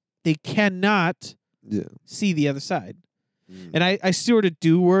they cannot see the other side. And I sort of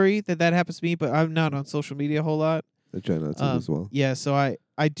do worry that happens to me, but I'm not on social media a whole lot. I try not to as well. Yeah, so I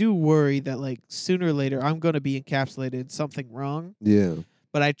do worry that like sooner or later I'm going to be encapsulated in something wrong. Yeah.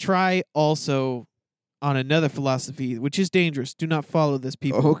 But I try also on another philosophy, which is dangerous. Do not follow this,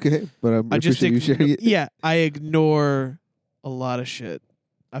 people. Okay, but I appreciate you sharing it. Yeah, I ignore a lot of shit.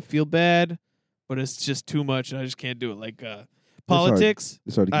 I feel bad, but it's just too much, and I just can't do it. Like politics,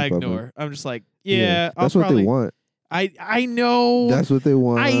 it's hard to keep I ignore. Up I'm just like, that's what they want. I know. That's what they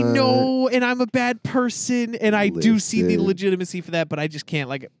want. I know, and I'm a bad person, and I do see the legitimacy for that, but I just can't.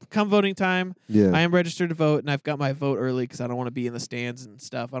 Like, come voting time, I am registered to vote, and I've got my vote early because I don't want to be in the stands and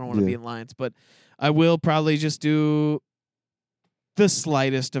stuff. I don't want to be in lines, but I will probably just do the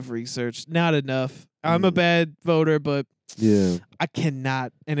slightest of research. Not enough. I'm a bad voter, but I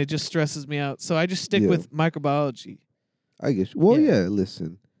cannot, and it just stresses me out. So I just stick with microbiology. I guess. Well,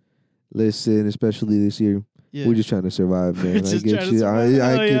 listen, especially this year. Yeah. We're just trying to survive, man. I get you.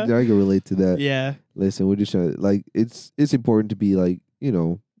 I can relate to that. Yeah. Listen, we're just trying to, like, it's important to be like,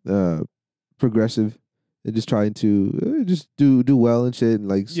 progressive and just trying to just do well and shit and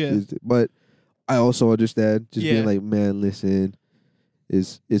like. Yeah. But I also understand just Yeah. being like, man, listen,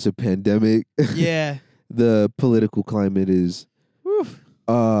 it's a pandemic. Yeah. The political climate is Whew.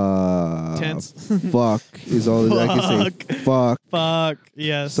 Tense. fuck is all that I can say. Fuck. Fuck.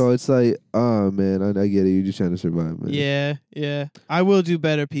 Yes. So it's like, oh man, I get it. You're just trying to survive, man. Yeah. Yeah. I will do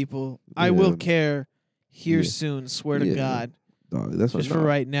better, people. I will Yeah. care here Yeah. soon. Swear to Yeah. God. Dog, that's Just what for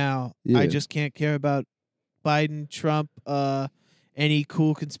right now, Yeah. I just can't care about Biden, Trump, any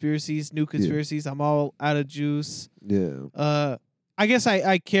cool conspiracies, new conspiracies. I'm all out of juice. Yeah. I guess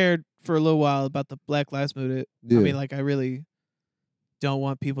I cared for a little while about the Black Lives Movement. Yeah. I mean, like, I really don't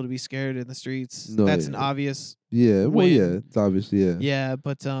want people to be scared in the streets. No, That's yeah. an obvious. Yeah. Well, win. yeah. It's obvious. Yeah. Yeah,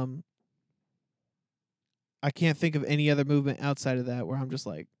 but I can't think of any other movement outside of that where I'm just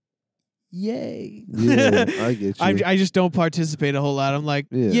like, yay. Yeah, I get you. I just don't participate a whole lot. I'm like,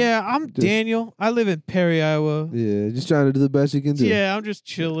 Yeah. I'm Just- Daniel. I live in Perry, Iowa. Yeah, just trying to do the best you can do. Yeah, I'm just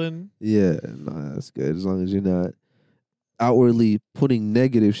chilling. Yeah, no, that's good. As long as you're not outwardly putting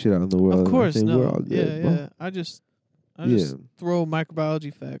negative shit out in the world. Of course, I think no. we're all good, yeah, bro. yeah. I just Yeah. throw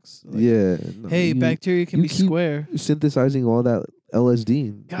microbiology facts. Like, Yeah. no, Hey, you bacteria can you be keep square. synthesizing all that LSD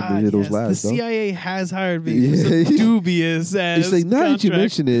in God, those yes, labs, the dog. CIA has hired me Yeah. for some dubious ass It's like, now that you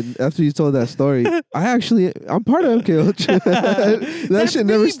contract. mention it, after you told that story, I'm part of MK Ultra. that That's shit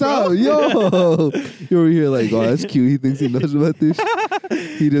never me, stopped. bro. Yo, you're over here like, oh, that's cute. He thinks he knows about this.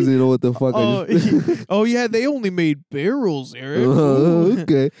 He doesn't know what the fuck. Oh, I just oh yeah, they only made barrels, Eric. Oh,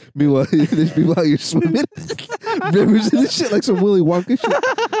 okay. Meanwhile, there's people out here swimming, rivers and this shit like some Willy Wonka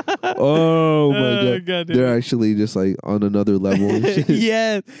shit. Oh my god, God they're actually just like on another level. And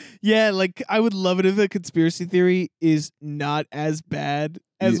shit. yeah. Like, I would love it if a conspiracy theory is not as bad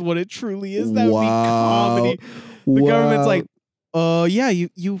as Yeah. what it truly is. That would Wow. be comedy. The government's Wow. like, yeah,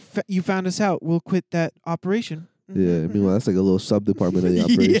 you found us out. We'll quit that operation. yeah. Meanwhile, that's like a little sub department of the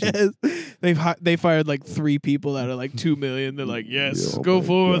operation. Yes, they fired like 3 people out of like 2 million. They're like, yes, Oh go my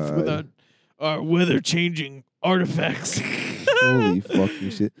forth with God. our weather changing artifacts. Holy fucking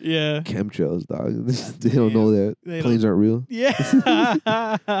shit. Yeah, Chemtrails, dog. They don't know that They planes aren't real. yeah.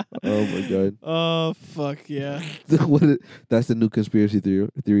 Oh my god. Oh fuck yeah! That's the new conspiracy theory.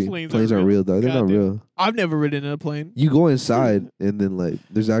 Planes Planes aren't aren't real, dog. They're not Goddamn. real. I've never ridden in a plane. You go inside and then like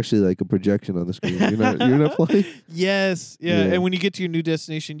there's actually like a projection on the screen. You're not flying. Yes, yeah. Yeah. And when you get to your new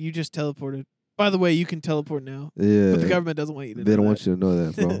destination, you just teleported. By the way, you can teleport now, Yeah. but the government doesn't want you to. They know don't that. want you to know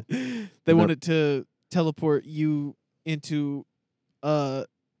that, bro. They No. wanted to teleport you into a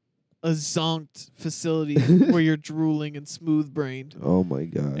zonked facility where you're drooling and smooth brained. Oh my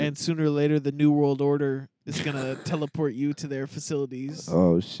god. And sooner or later, the New World Order is gonna teleport you to their facilities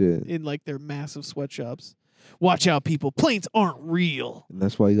Oh shit. in like their massive sweatshops. Watch out, people! Planes aren't real. And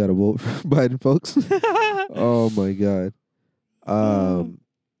that's why you gotta vote for Biden, folks. Oh my god.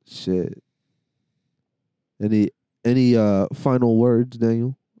 Shit. Any final words,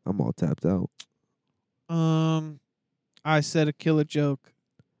 Daniel? I'm all tapped out. I said a killer joke,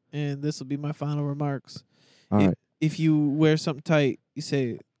 and this will be my final remarks. All right. If you wear something tight, you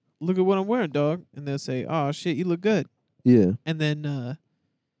say, "Look at what I'm wearing, dog," and they'll say, "Oh shit, you look good." Yeah. And then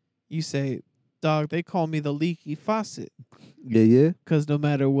you say, "Dog, they call me the leaky faucet, Yeah. 'cause no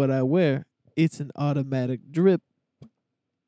matter what I wear, it's an automatic drip."